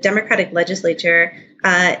together, the Democratic legislature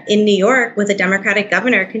in New York with a Democratic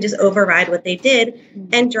governor can just override what they did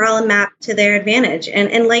and draw a map to their advantage.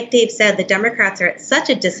 And like Dave said, the Democrats are at such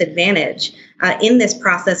a disadvantage in this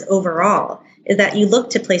process overall, is that you look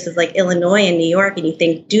to places like Illinois and New York and you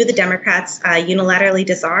think, do the Democrats unilaterally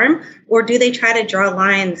disarm, or do they try to draw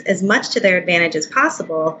lines as much to their advantage as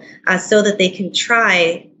possible so that they can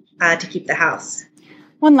try to keep the House?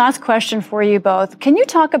 One last question for you both. Can you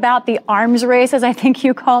talk about the arms race, as I think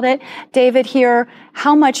you called it, David, here?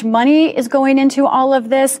 How much money is going into all of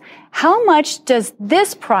this? How much does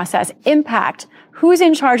this process impact who's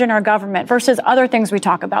in charge in our government versus other things we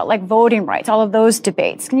talk about, like voting rights, all of those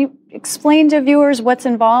debates? Can you explain to viewers what's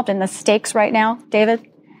involved and the stakes right now, David?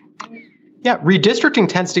 Yeah, redistricting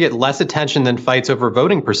tends to get less attention than fights over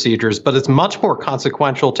voting procedures, but it's much more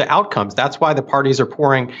consequential to outcomes. That's why the parties are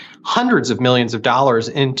pouring hundreds of millions of dollars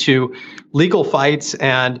into legal fights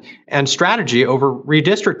and strategy over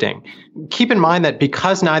redistricting. Keep in mind that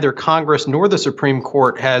because neither Congress nor the Supreme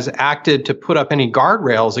Court has acted to put up any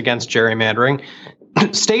guardrails against gerrymandering,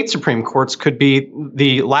 state Supreme Courts could be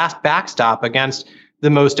the last backstop against the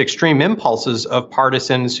most extreme impulses of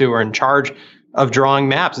partisans who are in charge of drawing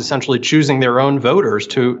maps, essentially choosing their own voters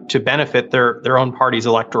to benefit their own party's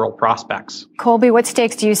electoral prospects. Colby, what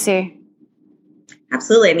stakes do you see?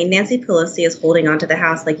 Absolutely. I mean, Nancy Pelosi is holding on to the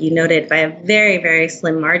House, like you noted, by a very, very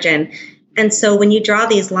slim margin. And so when you draw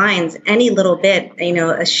these lines, any little bit,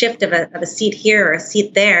 a shift of a seat here or a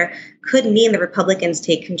seat there could mean the Republicans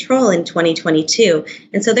take control in 2022.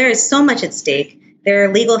 And so there is so much at stake. There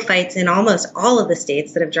are legal fights in almost all of the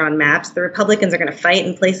states that have drawn maps. The Republicans are going to fight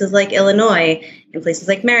in places like Illinois, in places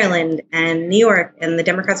like Maryland and New York, and the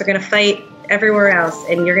Democrats are going to fight everywhere else.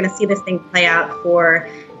 And you're going to see this thing play out for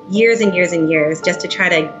years and years and years just to try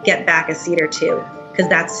to get back a seat or two, because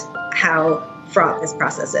that's how fraught this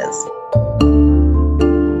process is.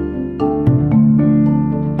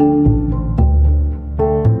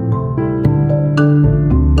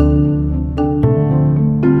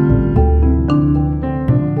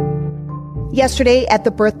 Yesterday, at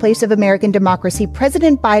the birthplace of American democracy,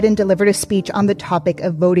 President Biden delivered a speech on the topic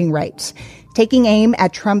of voting rights, taking aim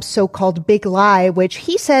at Trump's so-called big lie, which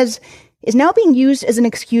he says is now being used as an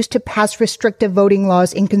excuse to pass restrictive voting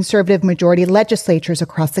laws in conservative majority legislatures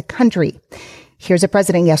across the country. Here's the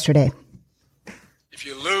president yesterday. If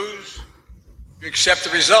you lose, you accept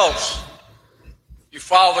the results. You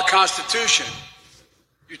follow the Constitution.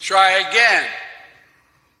 You try again.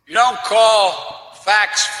 You don't call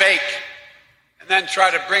facts fake and then try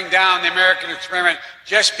to bring down the American experiment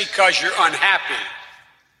just because you're unhappy.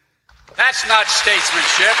 That's not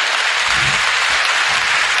statesmanship.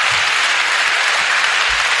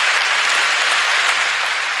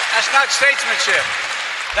 That's not statesmanship.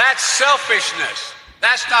 That's selfishness.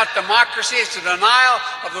 That's not democracy. It's a denial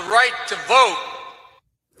of the right to vote.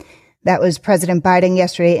 That was President Biden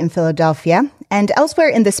yesterday in Philadelphia. And elsewhere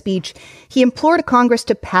in the speech, he implored Congress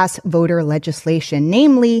to pass voter legislation,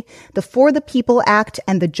 namely the For the People Act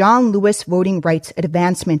and the John Lewis Voting Rights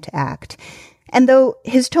Advancement Act. And though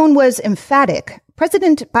his tone was emphatic,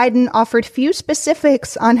 President Biden offered few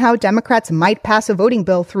specifics on how Democrats might pass a voting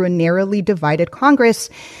bill through a narrowly divided Congress,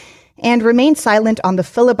 and remained silent on the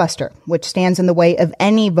filibuster, which stands in the way of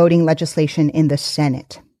any voting legislation in the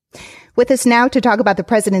Senate. With us now to talk about the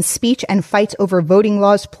president's speech and fights over voting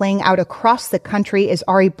laws playing out across the country is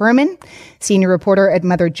Ari Berman, senior reporter at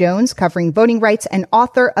Mother Jones, covering voting rights and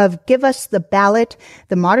author of Give Us the Ballot,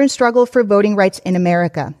 The Modern Struggle for Voting Rights in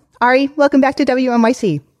America. Ari, welcome back to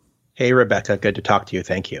WNYC. Hey, Rebecca. Good to talk to you.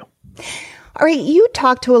 Thank you. Ari, you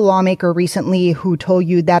talked to a lawmaker recently who told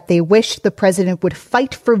you that they wish the president would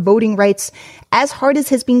fight for voting rights as hard as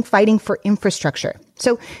he's been fighting for infrastructure.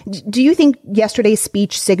 So do you think yesterday's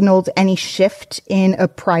speech signaled any shift in a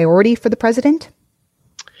priority for the president?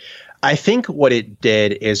 I think what it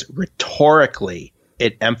did is rhetorically,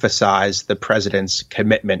 it emphasized the president's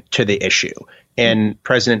commitment to the issue. And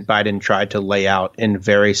President Biden tried to lay out in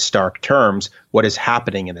very stark terms what is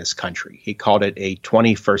happening in this country. He called it a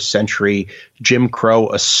 21st century Jim Crow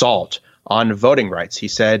assault on voting rights. He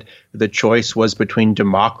said the choice was between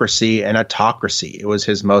democracy and autocracy. It was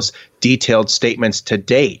his most detailed statements to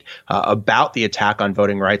date about the attack on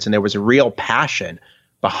voting rights, and there was a real passion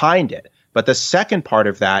behind it. But the second part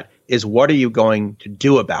of that is, what are you going to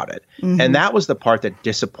do about it? Mm-hmm. And that was the part that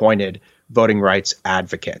disappointed voting rights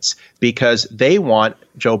advocates, because they want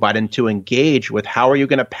Joe Biden to engage with how are you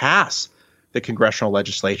going to pass the congressional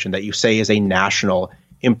legislation that you say is a national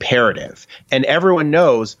imperative. And everyone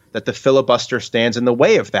knows that the filibuster stands in the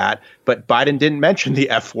way of that, but Biden didn't mention the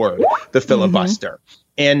F word, the filibuster. Mm-hmm.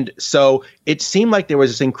 And so it seemed like there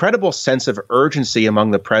was this incredible sense of urgency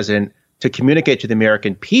among the president to communicate to the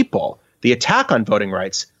American people the attack on voting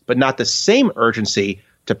rights, but not the same urgency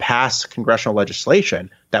to pass congressional legislation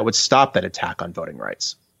that would stop that attack on voting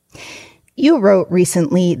rights. You wrote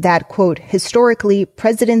recently that, quote, historically,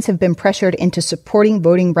 presidents have been pressured into supporting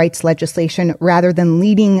voting rights legislation rather than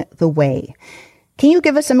leading the way. Can you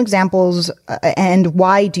give us some examples, and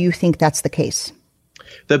why do you think that's the case?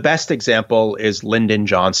 The best example is Lyndon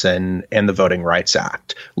Johnson and the Voting Rights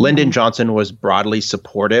Act. Lyndon Johnson was broadly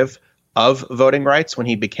supportive of voting rights when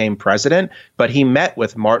he became president, but he met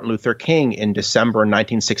with Martin Luther King in December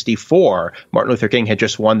 1964. Martin Luther King had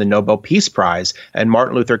just won the Nobel Peace Prize, and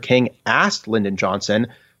Martin Luther King asked Lyndon Johnson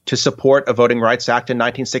to support a Voting Rights Act in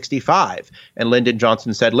 1965. And Lyndon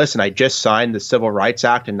Johnson said, listen, I just signed the Civil Rights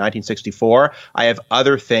Act in 1964. I have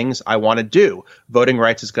other things I want to do. Voting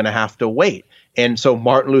rights is going to have to wait. And so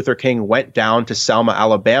Martin Luther King went down to Selma,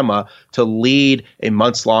 Alabama to lead a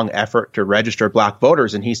months-long effort to register Black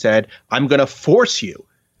voters. And he said, I'm going to force you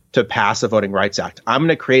to pass a Voting Rights Act. I'm going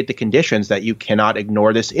to create the conditions that you cannot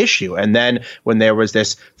ignore this issue. And then when there was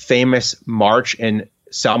this famous march in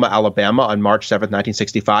Selma, Alabama on March 7th,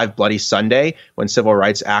 1965, Bloody Sunday, when civil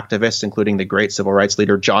rights activists, including the great civil rights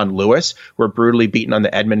leader John Lewis, were brutally beaten on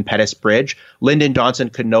the Edmund Pettus Bridge, Lyndon Johnson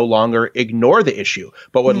could no longer ignore the issue.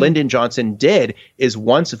 But what Lyndon Johnson did is,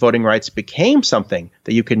 once voting rights became something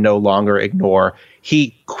that you could no longer ignore,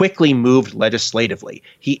 he quickly moved legislatively.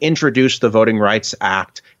 He introduced the Voting Rights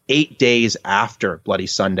Act 8 days after Bloody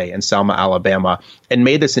Sunday in Selma, Alabama, and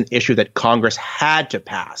made this an issue that Congress had to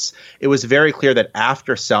pass. It was very clear that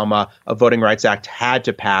after Selma, a Voting Rights Act had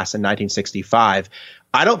to pass in 1965.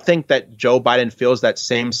 I don't think that Joe Biden feels that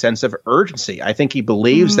same sense of urgency. I think he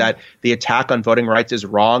believes that the attack on voting rights is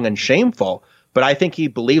wrong and shameful, but I think he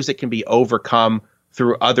believes it can be overcome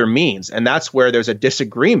through other means. And that's where there's a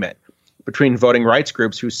disagreement between voting rights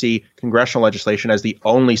groups who see congressional legislation as the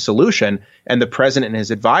only solution, and the president and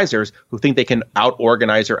his advisors who think they can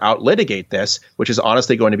out-organize or out-litigate this, which is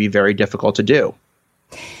honestly going to be very difficult to do.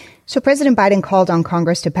 So President Biden called on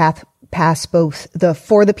Congress to pass both the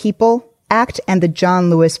For the People Act and the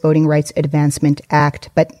John Lewis Voting Rights Advancement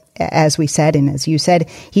Act. But as we said, and as you said,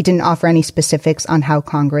 he didn't offer any specifics on how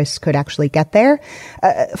Congress could actually get there.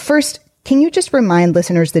 First, can you just remind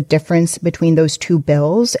listeners the difference between those two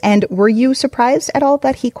bills? And were you surprised at all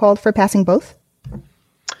that he called for passing both?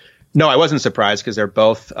 No, I wasn't surprised, because they're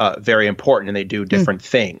both very important and they do different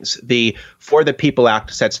things. The For the People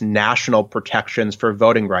Act sets national protections for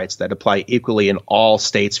voting rights that apply equally in all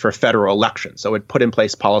states for federal elections. So it put in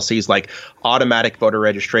place policies like automatic voter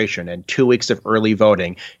registration and 2 weeks of early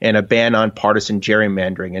voting and a ban on partisan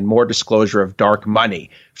gerrymandering and more disclosure of dark money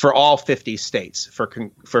for all 50 states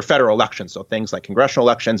for federal elections. So things like congressional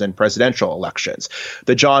elections and presidential elections.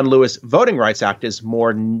 The John Lewis Voting Rights Act is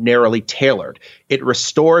more narrowly tailored. It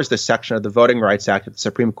restores the section of the Voting Rights Act that the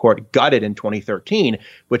Supreme Court gutted in 2013,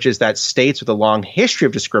 which is that states with a long history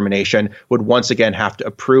of discrimination would once again have to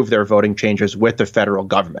approve their voting changes with the federal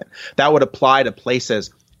government. That would apply to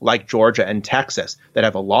places like Georgia and Texas that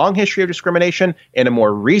have a long history of discrimination and a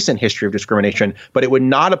more recent history of discrimination, but it would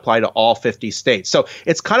not apply to all 50 states. So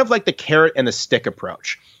it's kind of like the carrot and the stick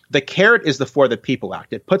approach. The carrot is the For the People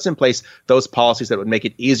Act. It puts in place those policies that would make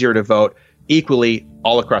it easier to vote equally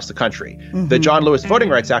all across the country. Mm-hmm. The John Lewis Voting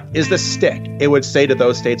Rights Act is the stick. It would say to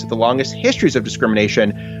those states with the longest histories of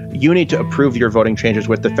discrimination, you need to approve your voting changes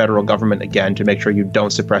with the federal government again to make sure you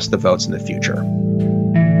don't suppress the votes in the future.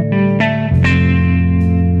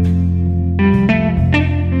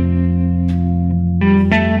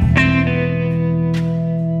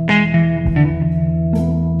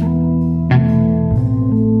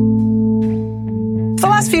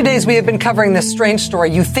 Few days we have been covering this strange story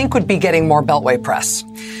you think would be getting more Beltway press.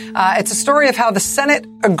 It's a story of how the Senate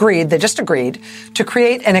they just agreed to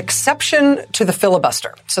create an exception to the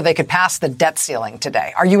filibuster so they could pass the debt ceiling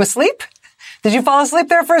today. Are you asleep? Did you fall asleep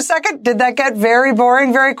there for a second? Did that get very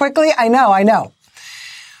boring very quickly? I know.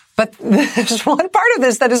 But there's one part of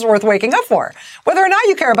this that is worth waking up for, whether or not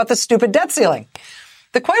you care about the stupid debt ceiling.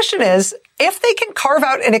 The question is, if they can carve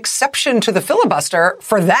out an exception to the filibuster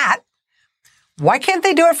for that, why can't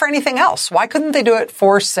they do it for anything else? Why couldn't they do it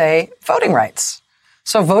for, say, voting rights?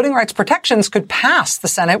 So voting rights protections could pass the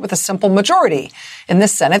Senate with a simple majority. In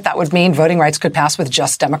this Senate, that would mean voting rights could pass with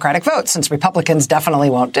just Democratic votes, since Republicans definitely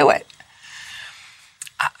won't do it.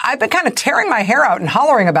 I've been kind of tearing my hair out and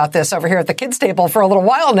hollering about this over here at the kids' table for a little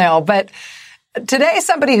while now, but today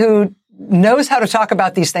somebody who knows how to talk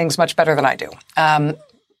about these things much better than I do,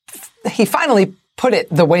 he finally put it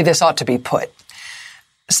the way this ought to be put.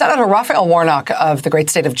 Senator Raphael Warnock of the great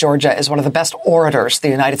state of Georgia is one of the best orators the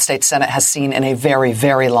United States Senate has seen in a very,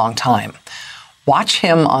 very long time. Watch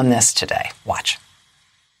him on this today. Watch.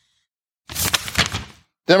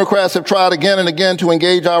 Democrats have tried again and again to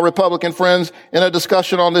engage our Republican friends in a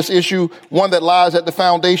discussion on this issue, one that lies at the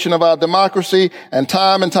foundation of our democracy. And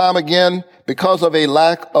time again, because of a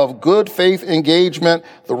lack of good faith engagement,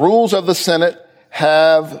 the rules of the Senate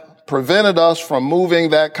have prevented us from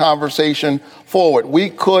moving that conversation forward. We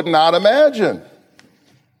could not imagine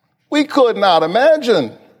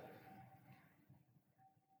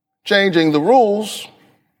changing the rules.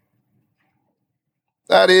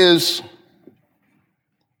 That is,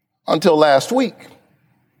 until last week.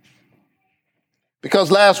 Because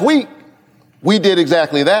last week, we did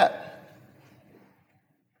exactly that.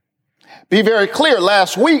 Be very clear,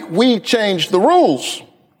 last week, we changed the rules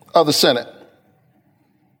of the Senate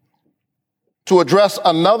to address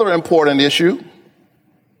another important issue,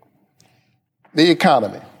 the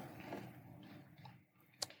economy.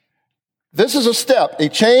 This is a step, a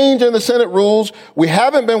change in the Senate rules we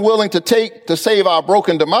haven't been willing to take to save our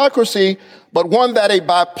broken democracy, but one that a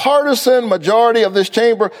bipartisan majority of this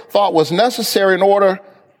chamber thought was necessary in order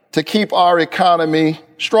to keep our economy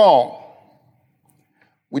strong.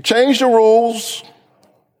 We changed the rules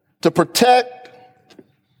to protect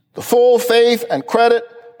the full faith and credit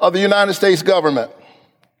of the United States government.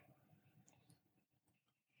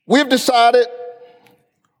 We've decided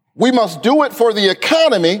we must do it for the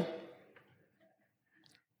economy,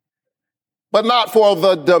 but not for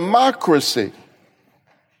the democracy.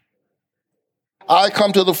 I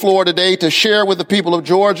come to the floor today to share with the people of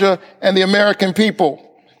Georgia and the American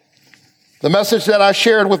people the message that I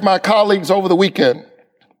shared with my colleagues over the weekend.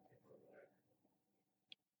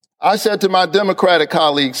 I said to my Democratic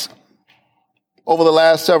colleagues over the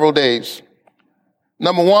last several days,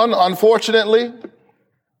 number one, unfortunately,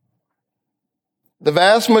 the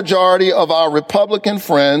vast majority of our Republican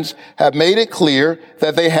friends have made it clear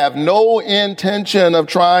that they have no intention of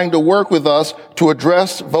trying to work with us to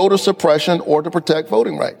address voter suppression or to protect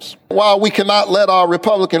voting rights. While we cannot let our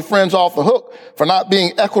Republican friends off the hook for not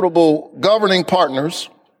being equitable governing partners,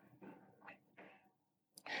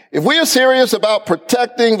 if we are serious about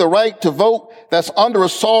protecting the right to vote that's under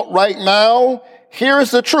assault right now, here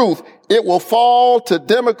is the truth. It will fall to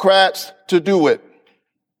Democrats to do it.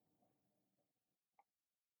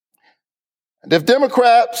 And if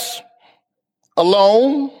Democrats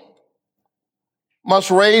alone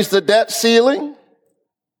must raise the debt ceiling,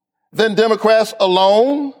 then Democrats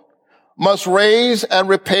alone must raise and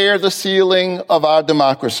repair the ceiling of our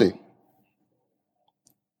democracy.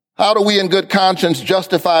 How do we in good conscience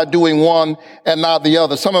justify doing one and not the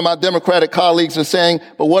other? Some of my Democratic colleagues are saying,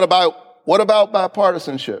 but what about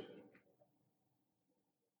bipartisanship?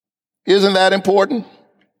 Isn't that important?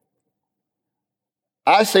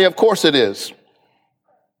 I say, of course it is.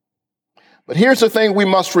 But here's the thing we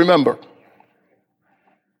must remember.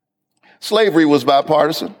 Slavery was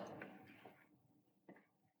bipartisan.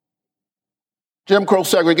 Jim Crow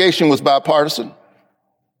segregation was bipartisan.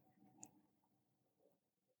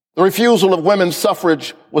 The refusal of women's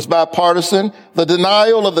suffrage was bipartisan. The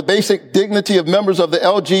denial of the basic dignity of members of the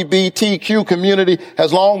LGBTQ community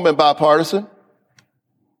has long been bipartisan.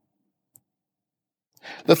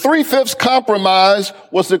 The 3/5 compromise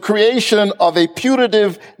was the creation of a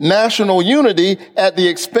putative national unity at the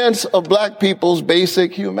expense of black people's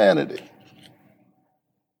basic humanity.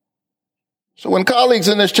 So when colleagues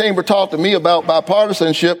in this chamber talk to me about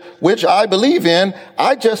bipartisanship, which I believe in,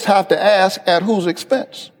 I just have to ask, at whose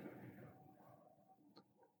expense?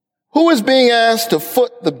 Who is being asked to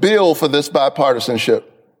foot the bill for this bipartisanship?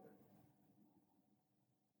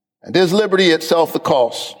 And is liberty itself the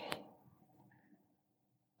cost?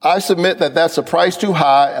 I submit that that's a price too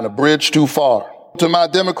high and a bridge too far. To my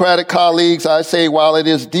Democratic colleagues, I say, while it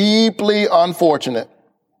is deeply unfortunate,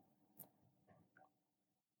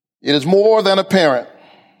 it is more than apparent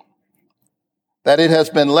that it has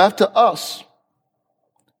been left to us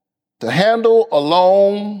to handle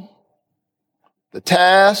alone the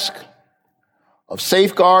task of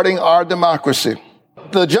safeguarding our democracy.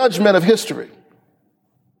 The judgment of history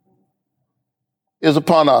is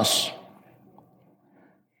upon us.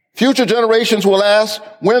 Future generations will ask,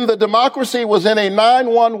 when the democracy was in a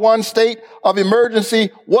 911 state of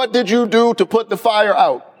emergency, what did you do to put the fire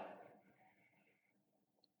out?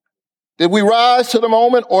 Did we rise to the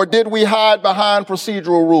moment, or did we hide behind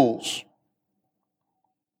procedural rules?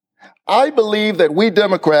 I believe that we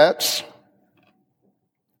Democrats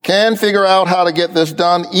can figure out how to get this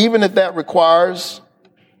done, even if that requires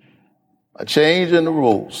a change in the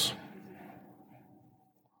rules,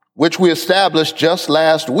 which we established just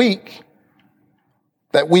last week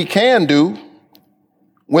that we can do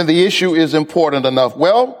when the issue is important enough.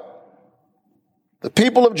 Well, the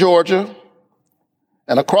people of Georgia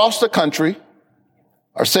and across the country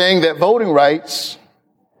are saying that voting rights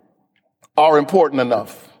are important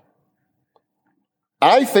enough.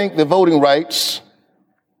 I think the voting rights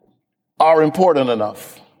are important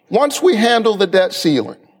enough. Once we handle the debt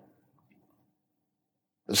ceiling,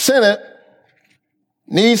 the Senate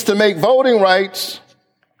needs to make voting rights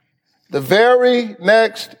the very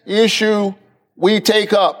next issue we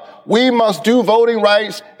take up. We must do voting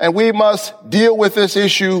rights, and we must deal with this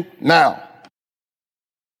issue now.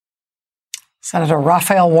 Senator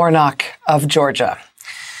Raphael Warnock of Georgia.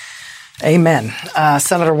 Amen.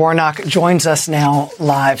 Senator Warnock joins us now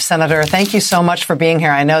live. Senator, thank you so much for being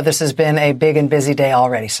here. I know this has been a big and busy day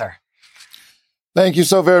already, sir. Thank you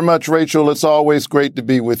so very much, Rachel. It's always great to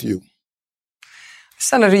be with you.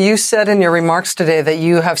 Senator, you said in your remarks today that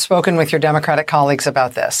you have spoken with your Democratic colleagues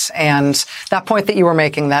about this, and that point that you were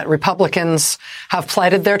making, that Republicans have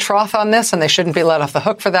plighted their troth on this and they shouldn't be let off the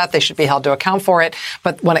hook for that. They should be held to account for it.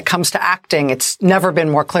 But when it comes to acting, it's never been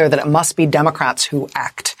more clear that it must be Democrats who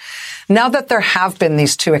act. Now that there have been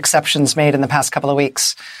these two exceptions made in the past couple of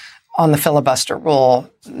weeks on the filibuster rule,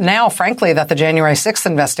 now, frankly, that the January 6th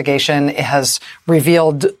investigation has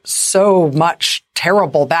revealed so much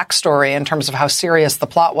terrible backstory in terms of how serious the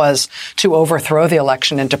plot was to overthrow the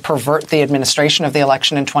election and to pervert the administration of the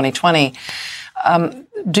election in 2020.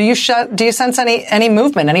 Do you sense any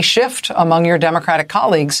movement, any shift among your Democratic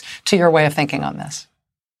colleagues to your way of thinking on this?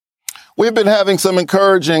 We've been having some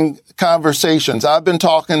encouraging conversations. I've been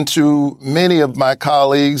talking to many of my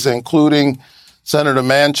colleagues, including Senator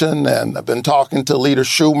Manchin, and I've been talking to Leader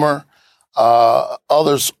Schumer,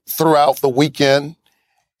 others throughout the weekend.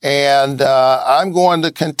 And I'm going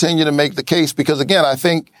to continue to make the case because, again, I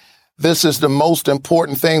think this is the most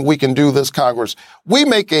important thing we can do this Congress. We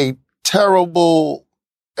make a terrible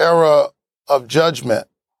error of judgment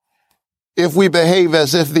if we behave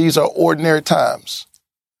as if these are ordinary times.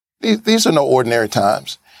 These are no ordinary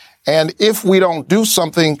times. And if we don't do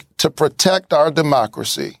something to protect our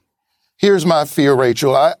democracy, here's my fear,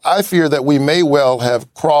 Rachel. I fear that we may well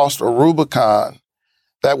have crossed a Rubicon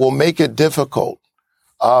that will make it difficult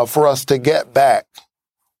for us to get back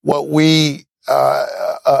what we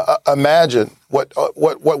imagine,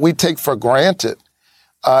 what we take for granted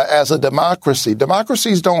as a democracy.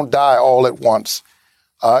 Democracies don't die all at once.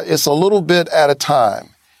 It's a little bit at a time.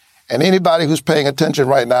 And anybody who's paying attention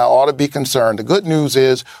right now ought to be concerned. The good news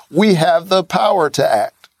is we have the power to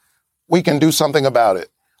act. We can do something about it.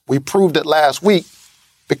 We proved it last week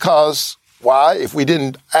because why? If we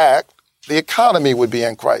didn't act, the economy would be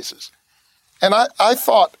in crisis. And I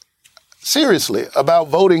thought seriously about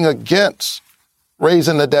voting against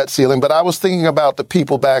raising the debt ceiling, but I was thinking about the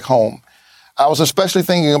people back home. I was especially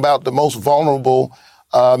thinking about the most vulnerable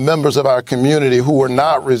members of our community who were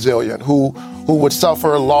not resilient, who would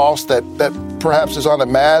suffer loss that perhaps is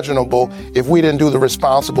unimaginable if we didn't do the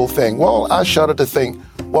responsible thing. Well, I shudder to think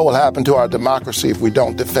what will happen to our democracy if we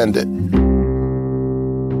don't defend it.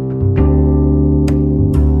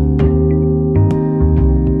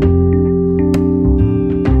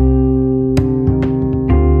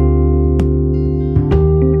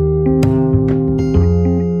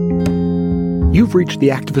 You've reached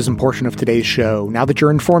the activism portion of today's show. Now that you're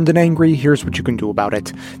informed and angry, here's what you can do about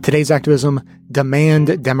it. Today's activism: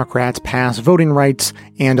 demand Democrats pass voting rights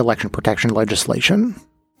and election protection legislation.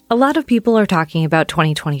 A lot of people are talking about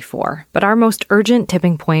 2024, but our most urgent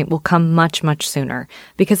tipping point will come much, much sooner,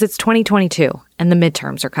 because it's 2022 and the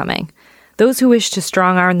midterms are coming. Those who wish to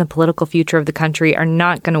strong-arm the political future of the country are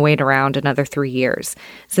not going to wait around another 3 years.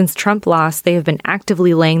 Since Trump lost, they have been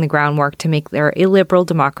actively laying the groundwork to make their illiberal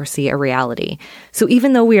democracy a reality. So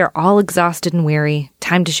even though we are all exhausted and weary,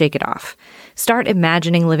 time to shake it off. Start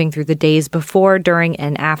imagining living through the days before, during,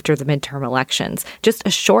 and after the midterm elections, just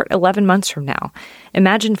a short 11 months from now.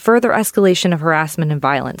 Imagine further escalation of harassment and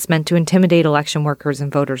violence meant to intimidate election workers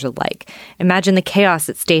and voters alike. Imagine the chaos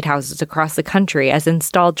at state houses across the country as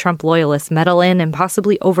installed Trump loyalists meddle in and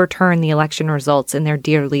possibly overturn the election results in their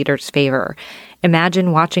dear leader's favor.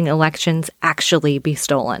 Imagine watching elections actually be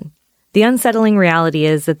stolen. The unsettling reality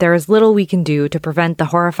is that there is little we can do to prevent the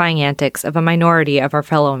horrifying antics of a minority of our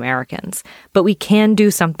fellow Americans. But we can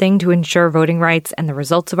do something to ensure voting rights and the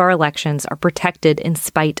results of our elections are protected in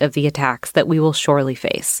spite of the attacks that we will surely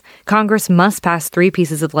face. Congress must pass 3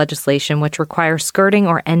 pieces of legislation which require skirting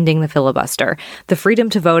or ending the filibuster: the Freedom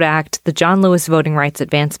to Vote Act, the John Lewis Voting Rights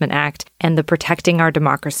Advancement Act, and the Protecting Our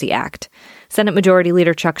Democracy Act. Senate Majority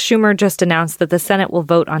Leader Chuck Schumer just announced that the Senate will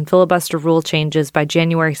vote on filibuster rule changes by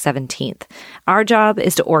January 17th. Our job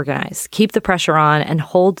is to organize, keep the pressure on, and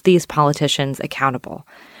hold these politicians accountable.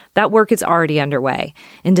 That work is already underway.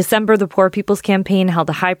 In December, the Poor People's Campaign held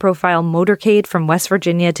a high-profile motorcade from West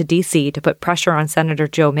Virginia to D.C. to put pressure on Senator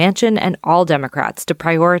Joe Manchin and all Democrats to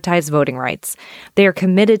prioritize voting rights. They are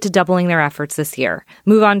committed to doubling their efforts this year.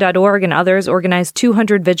 MoveOn.org and others organized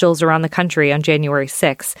 200 vigils around the country on January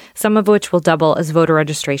 6, some of which will double as voter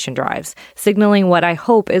registration drives, signaling what I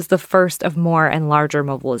hope is the first of more and larger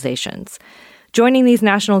mobilizations. Joining these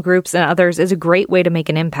national groups and others is a great way to make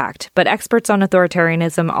an impact, but experts on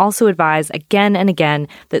authoritarianism also advise again and again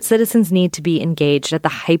that citizens need to be engaged at the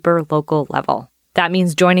hyper-local level. That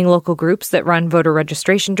means joining local groups that run voter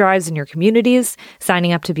registration drives in your communities,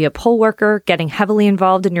 signing up to be a poll worker, getting heavily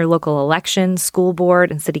involved in your local elections, school board,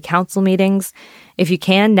 and city council meetings. If you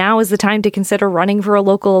can, now is the time to consider running for a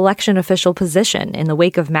local election official position in the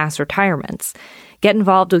wake of mass retirements. Get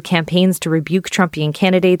involved with campaigns to rebuke Trumpian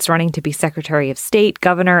candidates running to be Secretary of State,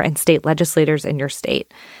 governor, and state legislators in your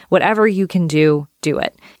state. Whatever you can do, do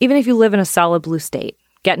it. Even if you live in a solid blue state,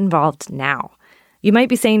 get involved now. You might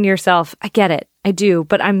be saying to yourself, I get it, I do,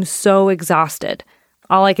 but I'm so exhausted.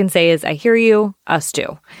 All I can say is, I hear you, us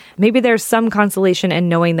too. Maybe there's some consolation in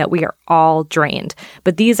knowing that we are all drained,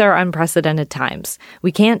 but these are unprecedented times.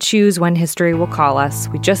 We can't choose when history will call us.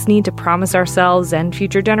 We just need to promise ourselves and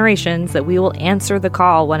future generations that we will answer the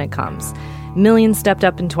call when it comes. Millions stepped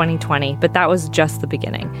up in 2020, but that was just the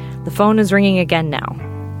beginning. The phone is ringing again now.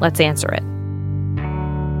 Let's answer it.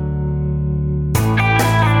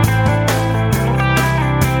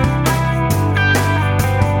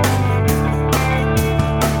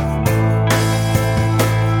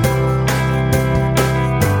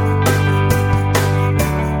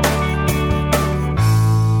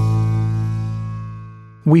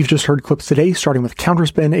 We've just heard clips today, starting with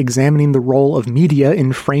Counterspin examining the role of media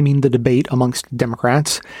in framing the debate amongst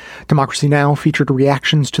Democrats. Democracy Now! Featured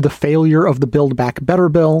reactions to the failure of the Build Back Better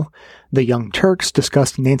bill. The Young Turks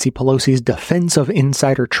discussed Nancy Pelosi's defense of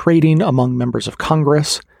insider trading among members of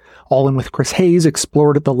Congress. All In with Chris Hayes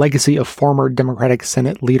explored the legacy of former Democratic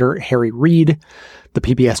Senate leader Harry Reid. The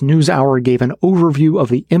PBS NewsHour gave an overview of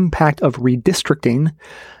the impact of redistricting.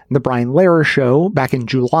 The Brian Lehrer Show, back in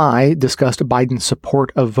July, discussed Biden's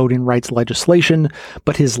support of voting rights legislation,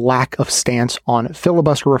 but his lack of stance on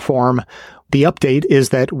filibuster reform. The update is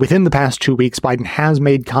that within the past 2 weeks, Biden has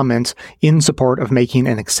made comments in support of making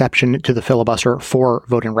an exception to the filibuster for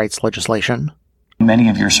voting rights legislation. Many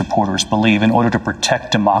of your supporters believe in order to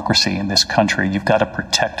protect democracy in this country, you've got to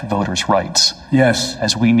protect voters' rights. Yes.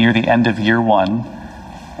 As we near the end of year one,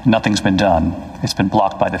 nothing's been done. It's been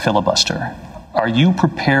blocked by the filibuster. Are you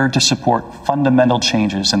prepared to support fundamental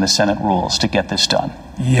changes in the Senate rules to get this done?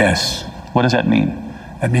 Yes. What does that mean?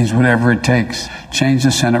 That means whatever it takes. Change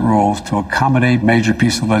the Senate rules to accommodate major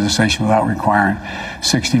pieces of legislation without requiring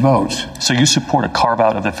 60 votes. So you support a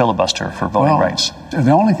carve-out of the filibuster for voting rights?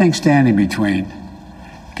 The only thing standing between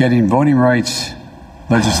getting voting rights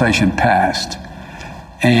legislation passed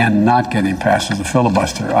and not getting passed is the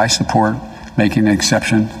filibuster. I support making an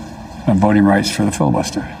exception on voting rights for the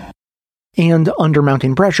filibuster. And under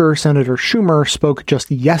mounting pressure, Senator Schumer spoke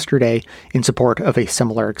just yesterday in support of a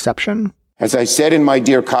similar exception. As I said in my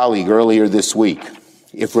dear colleague earlier this week,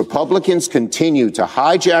 if Republicans continue to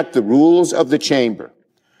hijack the rules of the chamber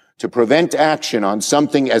to prevent action on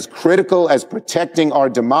something as critical as protecting our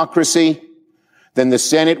democracy, then the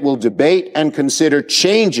Senate will debate and consider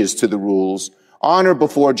changes to the rules on or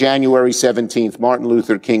before January 17th, Martin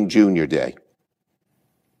Luther King Jr. Day.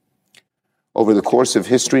 Over the course of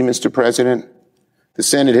history, Mr. President, the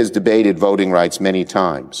Senate has debated voting rights many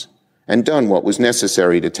times and done what was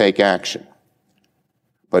necessary to take action.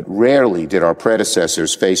 But rarely did our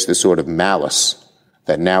predecessors face the sort of malice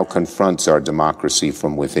that now confronts our democracy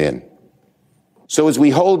from within. So as we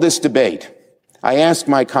hold this debate, I ask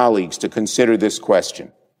my colleagues to consider this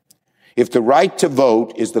question. If the right to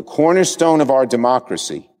vote is the cornerstone of our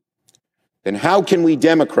democracy, then how can we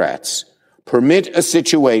Democrats permit a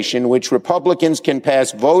situation in which Republicans can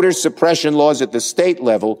pass voter suppression laws at the state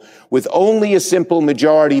level with only a simple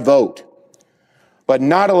majority vote, but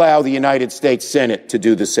not allow the United States Senate to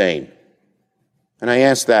do the same? And I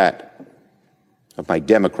ask that of my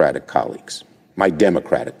Democratic colleagues.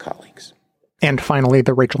 And finally,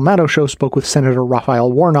 the Rachel Maddow Show spoke with Senator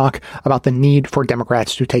Raphael Warnock about the need for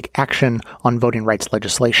Democrats to take action on voting rights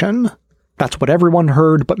legislation. That's what everyone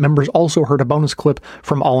heard, but members also heard a bonus clip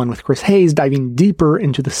from All In with Chris Hayes diving deeper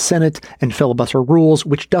into the Senate and filibuster rules,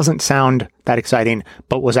 which doesn't sound that exciting,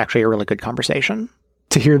 but was actually a really good conversation.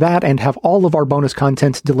 To hear that and have all of our bonus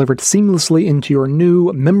content delivered seamlessly into your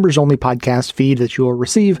new members-only podcast feed that you will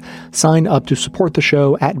receive, sign up to support the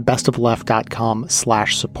show at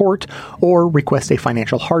bestofleft.com/support or request a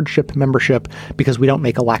financial hardship membership because we don't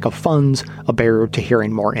make a lack of funds a barrier to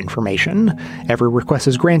hearing more information. Every request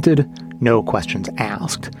is granted, no questions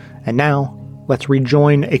asked. And now, let's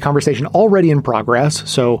rejoin a conversation already in progress.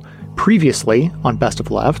 So previously on Best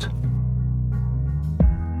of Left,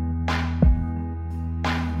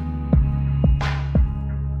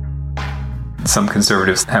 some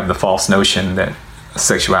conservatives have the false notion that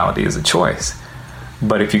sexuality is a choice.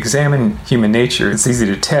 But if you examine human nature, it's easy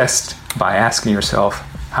to test by asking yourself,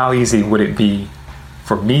 how easy would it be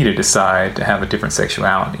for me to decide to have a different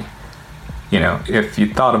sexuality? You know, if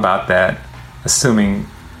you thought about that, assuming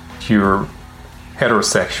you're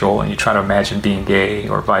heterosexual and you try to imagine being gay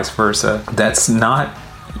or vice versa, that's not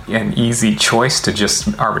an easy choice to just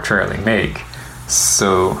arbitrarily make.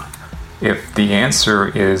 So if the answer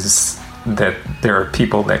is that there are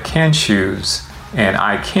people that can choose and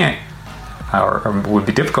I can't, or would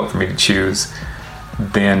be difficult for me to choose,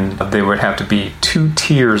 then there would have to be two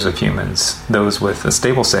tiers of humans, those with a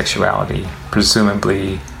stable sexuality,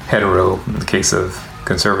 presumably hetero in the case of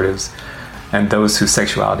conservatives, and those whose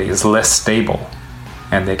sexuality is less stable,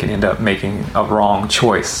 and they can end up making a wrong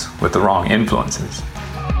choice with the wrong influences.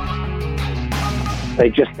 I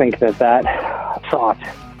just think that thought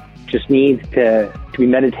just needs to be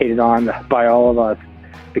meditated on by all of us,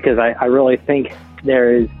 because I really think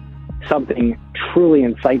there is something truly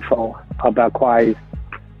insightful about Kwai's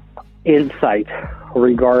insight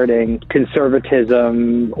regarding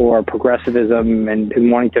conservatism or progressivism and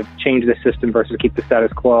wanting to change the system versus keep the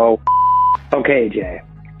status quo. Okay, Jay,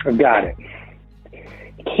 I've got it.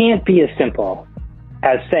 It can't be as simple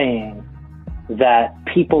as saying that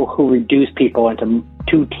people who reduce people into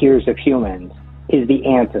two tiers of humans is the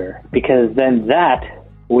answer, because then that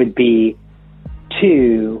would be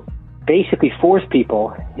to basically force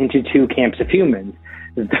people into two camps of humans,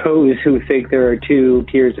 those who think there are two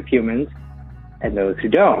tiers of humans and those who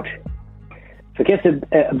don't. So it gets a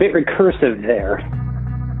bit recursive there.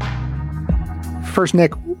 First,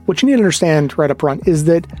 Nick, what you need to understand right up front is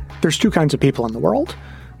that there's two kinds of people in the world.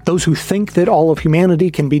 Those who think that all of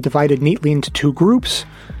humanity can be divided neatly into two groups,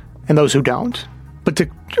 and those who don't. But to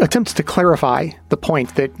attempt to clarify the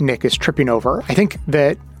point that Nick is tripping over, I think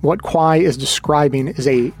that what Kwai is describing is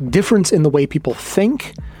a difference in the way people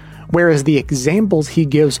think, whereas the examples he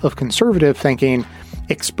gives of conservative thinking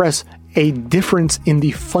express a difference in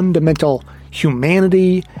the fundamental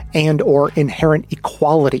humanity and or inherent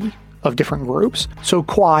equality of different groups. So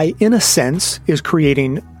Kwai, in a sense, is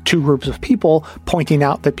creating two groups of people, pointing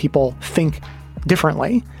out that people think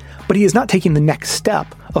differently, but he is not taking the next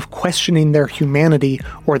step of questioning their humanity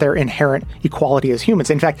or their inherent equality as humans.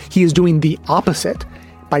 In fact, he is doing the opposite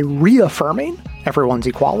by reaffirming everyone's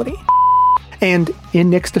equality. And in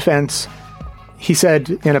Nick's defense, he said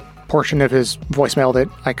in a portion of his voicemail that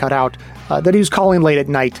I cut out that he was calling late at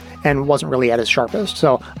night and wasn't really at his sharpest.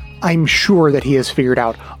 So I'm sure that he has figured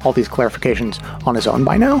out all these clarifications on his own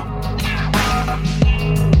by now.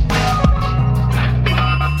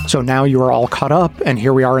 So now you are all caught up, and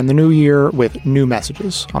here we are in the new year with new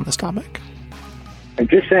messages on this topic. I'm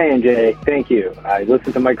just saying, Jay, thank you. I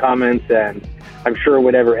listened to my comments, and I'm sure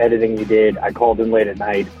whatever editing you did, I called in late at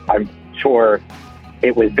night. I'm sure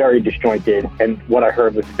it was very disjointed, and what I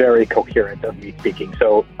heard was very coherent of me speaking.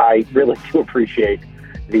 So I really do appreciate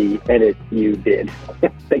the edit you did.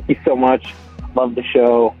 Thank you so much. Love the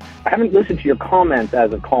show. I haven't listened to your comments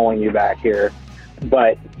as of calling you back here,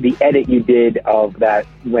 but the edit you did of that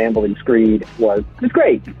rambling screed was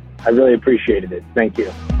great. I really appreciated it. Thank you.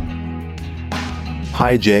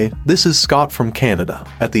 Hi, Jay. This is Scott from Canada.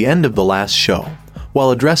 At the end of the last show,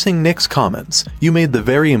 while addressing Nick's comments, you made the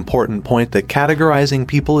very important point that categorizing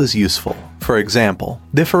people is useful. For example,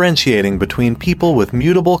 differentiating between people with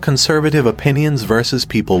mutable conservative opinions versus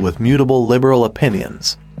people with mutable liberal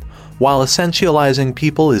opinions. While essentializing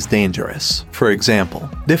people is dangerous. For example,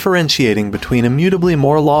 differentiating between immutably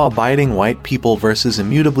more law-abiding white people versus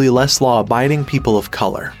immutably less law-abiding people of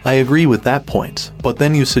color. I agree with that point, but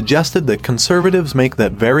then you suggested that conservatives make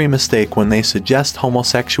that very mistake when they suggest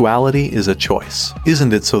homosexuality is a choice.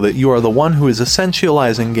 Isn't it so that you are the one who is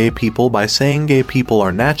essentializing gay people by saying gay people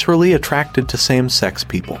are naturally attracted to same-sex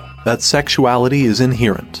people? That sexuality is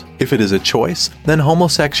inherent. If it is a choice, then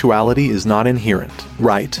homosexuality is not inherent.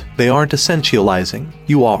 Right, they aren't essentializing.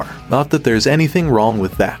 You are. Not that there's anything wrong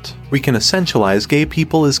with that. We can essentialize gay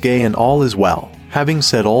people as gay and all is well. Having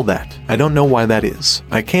said all that, I don't know why that is.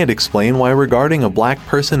 I can't explain why regarding a black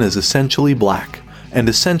person as essentially black and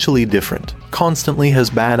essentially different constantly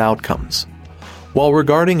has bad outcomes, while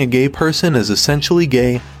regarding a gay person as essentially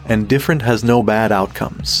gay and different has no bad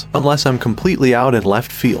outcomes. Unless I'm completely out in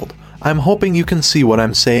left field, I'm hoping you can see what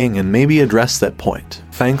I'm saying and maybe address that point.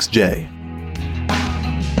 Thanks, Jay.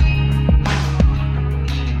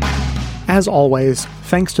 As always,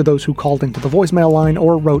 thanks to those who called into the voicemail line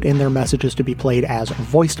or wrote in their messages to be played as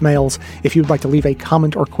voicemails. If you'd like to leave a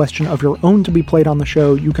comment or question of your own to be played on the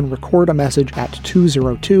show, you can record a message at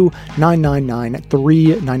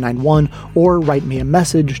 202-999-3991 or write me a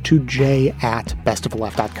message to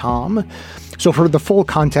j@bestoftheleft.com. So for the full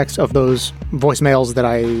context of those voicemails that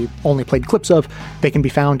I only played clips of, they can be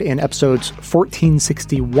found in episodes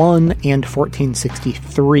 1461 and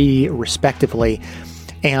 1463, respectively.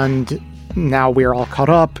 And now we're all caught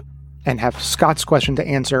up and have Scott's question to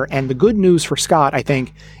answer. And the good news for Scott, I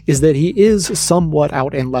think, is that he is somewhat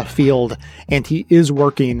out in left field and he is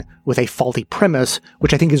working with a faulty premise,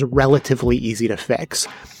 which I think is relatively easy to fix.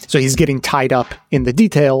 So he's getting tied up in the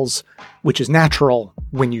details, which is natural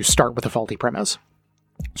when you start with a faulty premise.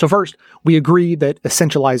 So first, we agree that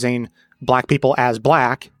essentializing black people as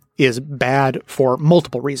black is bad for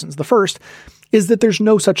multiple reasons. The first is that there's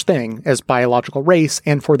no such thing as biological race,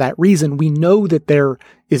 and for that reason, we know that there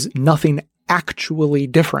is nothing actually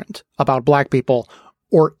different about black people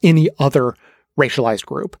or any other racialized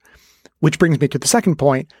group. Which brings me to the second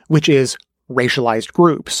point, which is racialized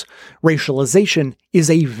groups. Racialization is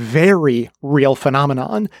a very real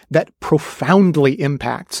phenomenon that profoundly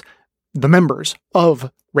impacts the members of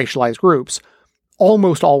racialized groups,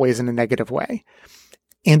 almost always in a negative way.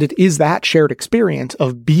 And it is that shared experience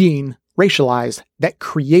of being racialized that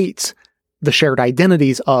creates the shared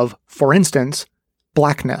identities of, for instance,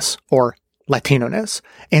 blackness or Latino-ness.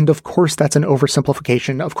 And of course, that's an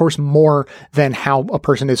oversimplification. Of course, more than how a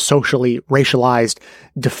person is socially racialized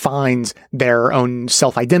defines their own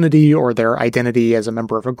self-identity or their identity as a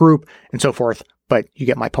member of a group and so forth. But you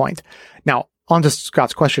get my point. Now, on to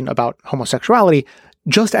Scott's question about homosexuality.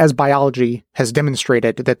 Just as biology has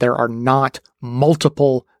demonstrated that there are not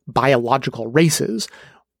multiple biological races,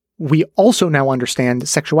 we also now understand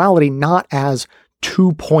sexuality not as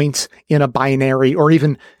 2 points in a binary or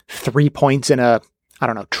even 3 points in a,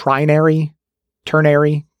 trinary,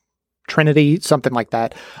 ternary, trinity, something like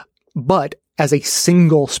that, but as a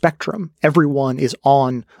single spectrum. Everyone is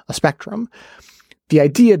on a spectrum. The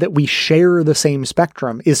idea that we share the same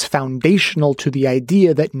spectrum is foundational to the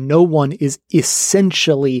idea that no one is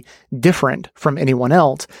essentially different from anyone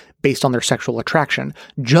else based on their sexual attraction,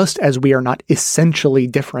 just as we are not essentially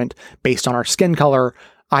different based on our skin color,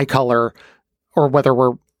 eye color, or whether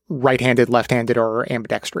we're right-handed, left-handed, or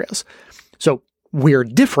ambidextrous. So we're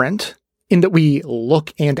different in that we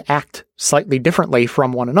look and act slightly differently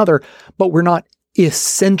from one another, but we're not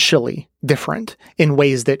essentially different in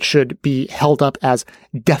ways that should be held up as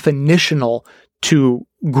definitional to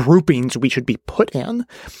groupings we should be put in.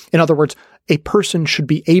 In other words, a person should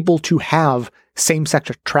be able to have same-sex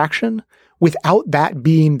attraction without that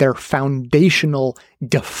being their foundational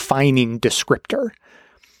defining descriptor.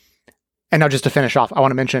 And now just to finish off, I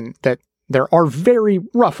want to mention that there are very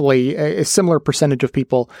roughly a similar percentage of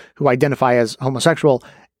people who identify as homosexual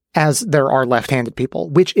as there are left-handed people,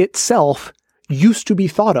 which itself used to be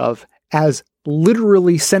thought of as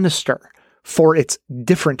literally sinister for its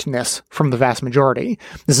differentness from the vast majority.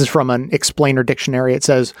 This is from an Explainer dictionary. It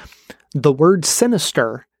says, the word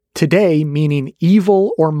sinister, today meaning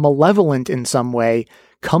evil or malevolent in some way,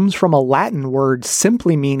 comes from a Latin word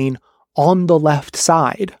simply meaning on the left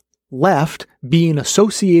side. Left, being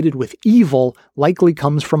associated with evil, likely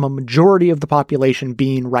comes from a majority of the population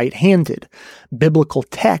being right-handed. Biblical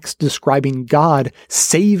text describing God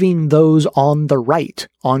saving those on the right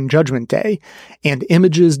on Judgment Day, and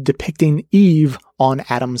images depicting Eve on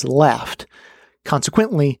Adam's left.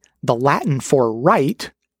 Consequently, the Latin for right,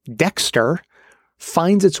 dexter,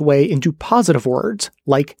 finds its way into positive words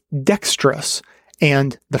like dexterous,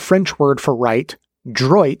 and the French word for right,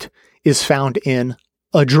 droit, is found in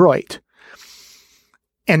adroit.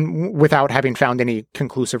 And without having found any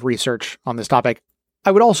conclusive research on this topic,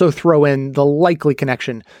 I would also throw in the likely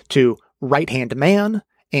connection to right-hand man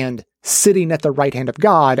and sitting at the right hand of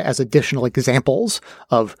God as additional examples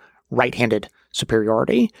of right-handed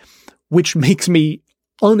superiority, which makes me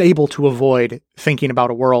unable to avoid thinking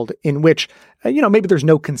about a world in which, maybe there's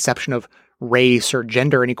no conception of race or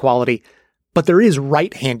gender inequality, but there is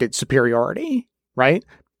right-handed superiority, right?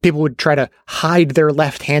 People would try to hide their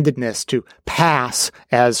left-handedness to pass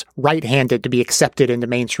as right-handed to be accepted into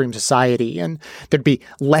mainstream society. And there'd be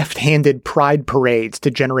left-handed pride parades to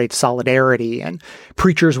generate solidarity. And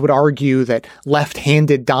preachers would argue that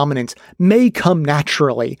left-handed dominance may come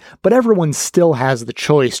naturally, but everyone still has the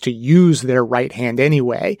choice to use their right hand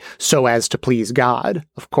anyway, so as to please God,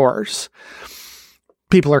 of course.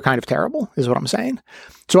 People are kind of terrible, is what I'm saying.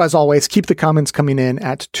 So as always, keep the comments coming in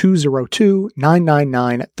at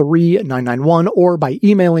 202-999-3991 or by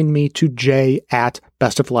emailing me to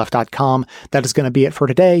j@bestoftheleft.com. That is going to be it for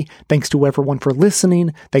today. Thanks to everyone for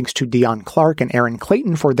listening. Thanks to Dion Clark and Aaron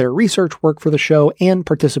Clayton for their research work for the show and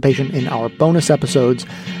participation in our bonus episodes.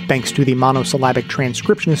 Thanks to the monosyllabic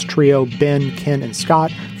transcriptionist trio, Ben, Ken, and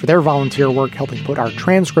Scott, for their volunteer work helping put our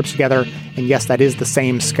transcripts together. And yes, that is the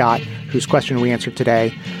same Scott whose question we answered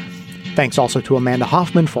today. Thanks also to Amanda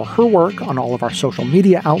Hoffman for her work on all of our social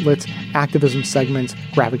media outlets, activism segments,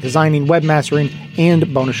 graphic designing, webmastering,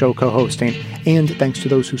 and bonus show co-hosting. And thanks to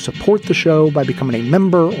those who support the show by becoming a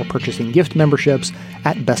member or purchasing gift memberships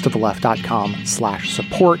at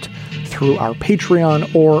bestoftheleft.com/support through our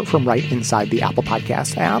Patreon or from right inside the Apple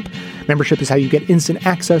Podcast app. Membership is how you get instant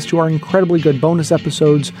access to our incredibly good bonus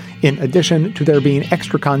episodes, in addition to there being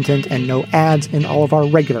extra content and no ads in all of our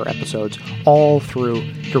regular episodes, all through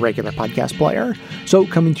the regular podcast player. So,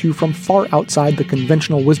 coming to you from far outside the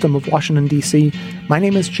conventional wisdom of Washington, D.C., my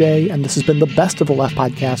name is Jay, and this has been the Best of the Left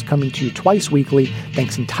podcast, coming to you twice weekly,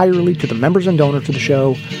 thanks entirely to the members and donors to the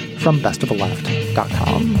show from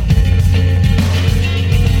bestoftheleft.com.